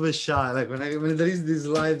 I'm super shy. Like when there is these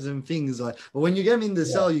lives and things, like, but when you get me in the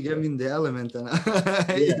cell, you get me in the element. And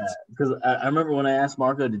yeah, because I remember when I asked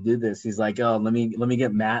Marco to do this, he's like, "Oh, let me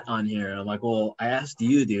get Matt on here." And I'm like, "Well, I asked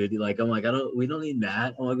you, dude." We don't need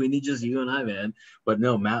Matt. I'm like, we need just you and I, man. But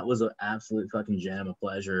no, Matt was an absolute fucking jam, a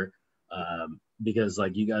pleasure. because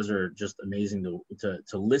like you guys are just amazing to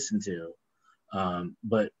listen to.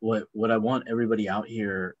 But what I want everybody out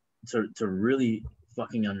here to really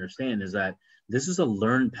fucking understand is that this is a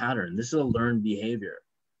learned pattern. This is a learned behavior.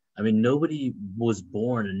 I mean, nobody was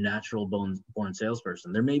born a natural born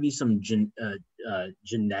salesperson. There may be some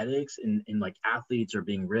genetics in like athletes or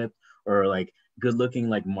being ripped or like good looking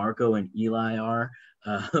like Marco and Eli are.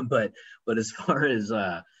 But as far as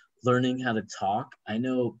learning how to talk, I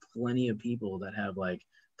know plenty of people that have like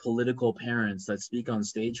political parents that speak on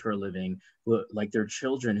stage for a living, who, like their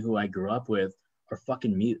children who I grew up with are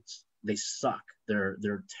fucking mutes. They suck.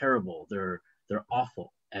 They're terrible. They're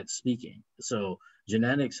awful at speaking. So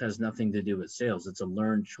genetics has nothing to do with sales. It's a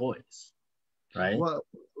learned choice, right? Well,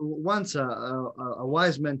 once a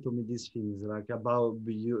wise man told me these things, like about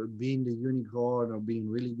being the unicorn or being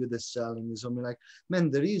really good at selling and something like, man,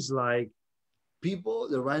 there is like people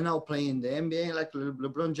that right now playing the NBA, like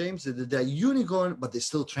LeBron James, they're unicorn, but they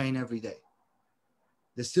still train every day.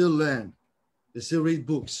 They still learn. They still read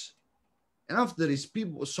books. And after there is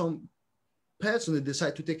people, some person that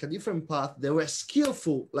decide to take a different path, they were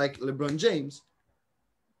skillful like LeBron James,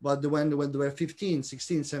 but when they were 15,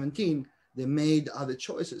 16, 17, they made other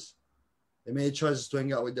choices. They made choices to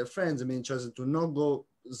hang out with their friends. They made choices to not go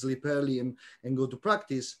sleep early and go to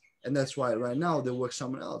practice. And that's why right now they work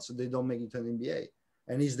somewhere else. So they don't make it to an NBA.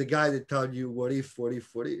 And he's the guy that tells you what if.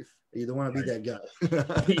 You don't want to be that guy. Yeah,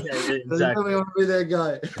 exactly. You don't want to be that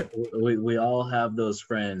guy. We all have those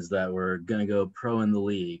friends that were going to go pro in the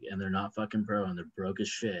league and they're not fucking pro and they're broke as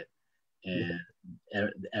shit. And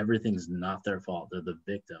everything's not their fault. They're the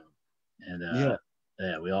victim. And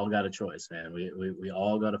yeah, we all got a choice, man. We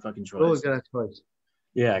all got a fucking choice. We all got a choice.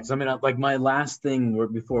 Yeah, because I mean, like my last thing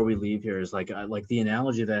before we leave here is like the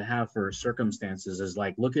analogy that I have for circumstances is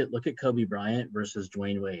like look at Kobe Bryant versus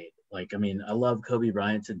Dwayne Wade. Like, I mean, I love Kobe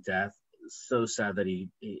Bryant to death. It's so sad that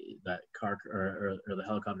that car or the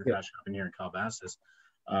helicopter crash happened here in Calabasas.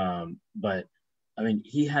 But I mean,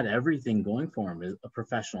 he had everything going for him. A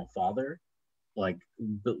professional father, like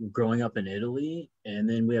growing up in Italy, and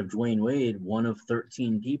then we have Dwayne Wade, one of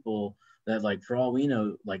 13 people that, like, for all we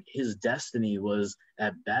know, like his destiny was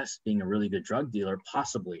at best being a really good drug dealer,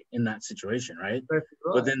 possibly in that situation, right?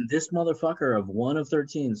 But then this motherfucker of one of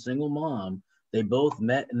 13, single mom, they both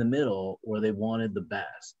met in the middle where they wanted the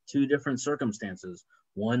best. Two different circumstances.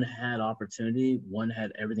 One had opportunity, one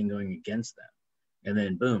had everything going against them. And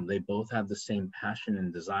then boom, they both have the same passion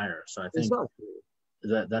and desire. So I think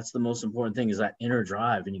that's the most important thing, is that inner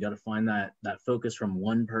drive. And you got to find that focus from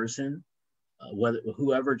one person.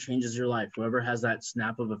 Whoever changes your life, whoever has that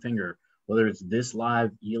snap of a finger, whether it's this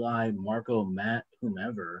live, Eli, Marco, Matt,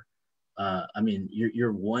 whomever, I mean,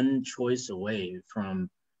 you're one choice away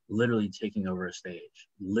from literally taking over a stage,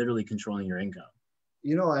 literally controlling your income.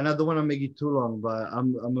 You know, and I don't want to make it too long, but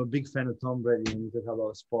I'm a big fan of Tom Brady when you talk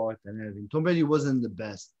about sport and everything. Tom Brady wasn't the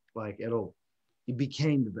best, like, at all. He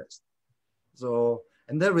became the best. So,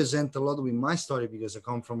 and that resent a lot with my story, because I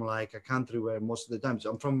come from like a country where most of the time, so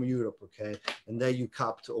I'm from Europe, okay, and there you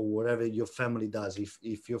capped or whatever your family does.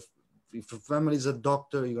 If your family is a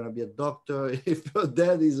doctor, you're gonna be a doctor. If your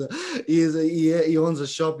dad he owns a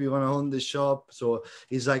shop, you're gonna own the shop. So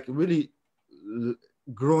it's like really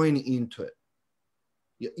growing into it.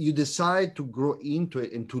 You decide to grow into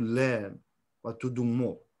it and to learn, but to do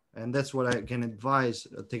more. And that's what I can advise,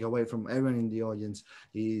 take away from everyone in the audience,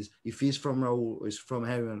 is if he's from Raul or is from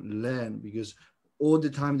everyone, learn, because all the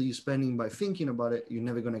time that you're spending by thinking about it, you're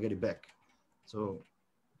never going to get it back. So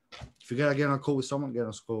if you got to get on a call with someone, get on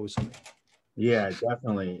a call with someone. Yeah,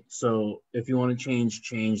 definitely. So if you want to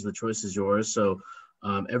change, the choice is yours. So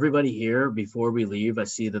everybody here, before we leave, I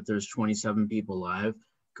see that there's 27 people live.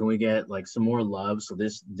 Can we get like some more love? So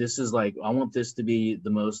this is like, I want this to be the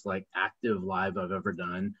most like active live I've ever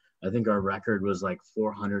done. I think our record was like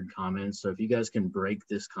 400 comments. So if you guys can break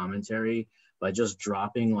this commentary by just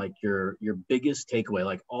dropping like your biggest takeaway,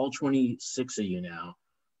 like all 26 of you now,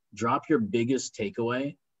 drop your biggest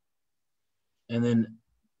takeaway. And then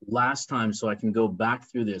last time, so I can go back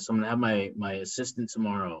through this, I'm gonna have my assistant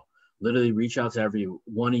tomorrow literally reach out to every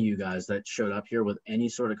one of you guys that showed up here with any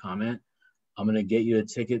sort of comment. I'm going to get you a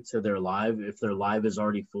ticket to their live. If their live is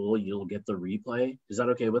already full, you'll get the replay. Is that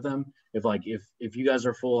okay with them? If you guys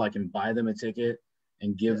are full, I can buy them a ticket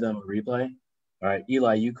and give them a replay. All right,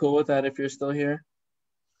 Eli, you cool with that if you're still here?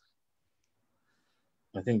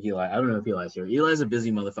 I think Eli, I don't know if Eli's here. Eli's a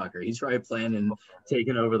busy motherfucker. He's probably planning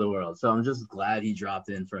taking over the world. So I'm just glad he dropped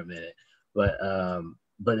in for a minute.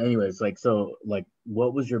 But anyways,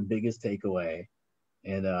 what was your biggest takeaway?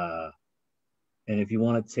 And if you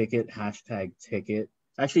want a ticket, hashtag ticket.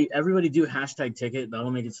 Actually, everybody do hashtag ticket.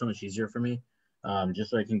 That'll make it so much easier for me.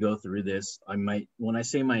 Just so I can go through this. I might, when I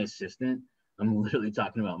say my assistant, I'm literally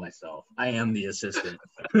talking about myself. I am the assistant.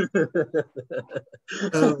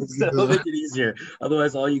 So it'll make it easier.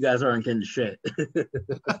 Otherwise, all you guys aren't getting shit.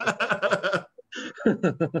 That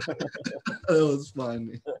was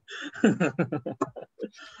funny.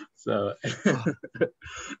 So,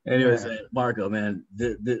 anyways, Marco, man,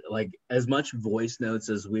 like as much voice notes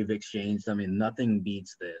as we've exchanged, I mean, nothing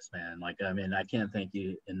beats this, man. Like, I mean, I can't thank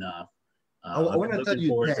you enough. I want to tell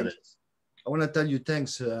you thanks. I want to tell you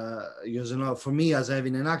thanks, because, you know, for me, as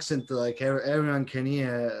having an accent, like everyone can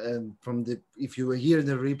hear, and from the, if you hear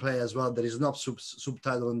the replay as well, there is no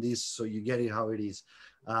subtitle on this, so you get it how it is.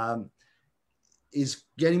 Is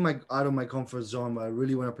getting out of my comfort zone. I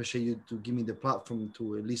really want to appreciate you to give me the platform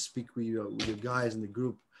to at least speak with you guys in the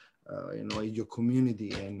group, you know, in your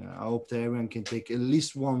community. And I hope that everyone can take at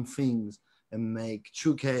least one thing and make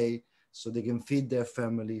 2K so they can feed their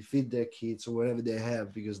family, feed their kids, or whatever they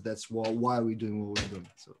have, because that's why we're doing what we're doing.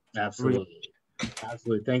 So absolutely. Really.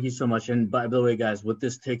 Absolutely. Thank you so much. And by the way, guys, with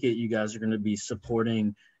this ticket, you guys are going to be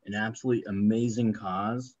supporting an absolutely amazing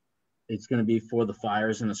cause. It's going to be for the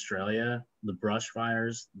fires in Australia, the brush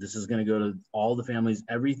fires. This is going to go to all the families.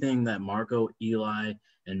 Everything that Marco, Eli,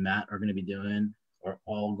 and Matt are going to be doing are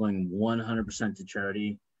all going 100% to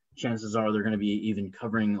charity. Chances are they're going to be even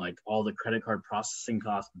covering like all the credit card processing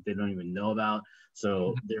costs that they don't even know about.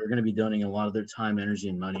 So they're going to be donating a lot of their time, energy,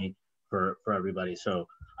 and money for everybody. So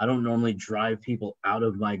I don't normally drive people out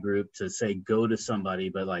of my group to say go to somebody,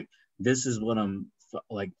 but like this is what I'm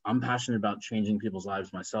passionate about, changing people's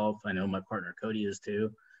lives myself. I know my partner Cody is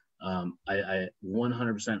too. I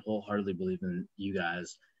 100% wholeheartedly believe in you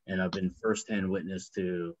guys, and I've been firsthand witness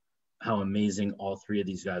to how amazing all three of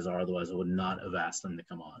these guys are. Otherwise, I would not have asked them to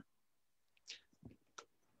come on.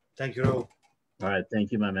 Thank you, Ro. All right,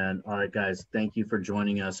 thank you, my man. All right, guys, thank you for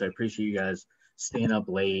joining us. I appreciate you guys staying up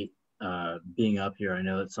late, being up here. I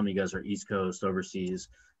know that some of you guys are East Coast, overseas,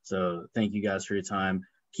 so thank you guys for your time.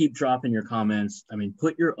 Keep dropping your comments. I mean,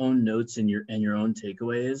 put your own notes and your own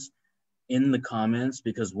takeaways in the comments,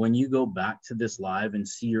 because when you go back to this live and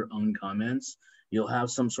see your own comments, you'll have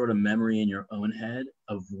some sort of memory in your own head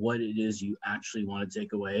of what it is you actually want to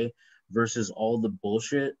take away versus all the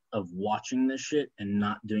bullshit of watching this shit and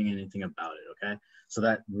not doing anything about it, okay? So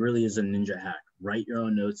that really is a ninja hack. Write your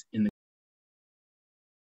own notes in the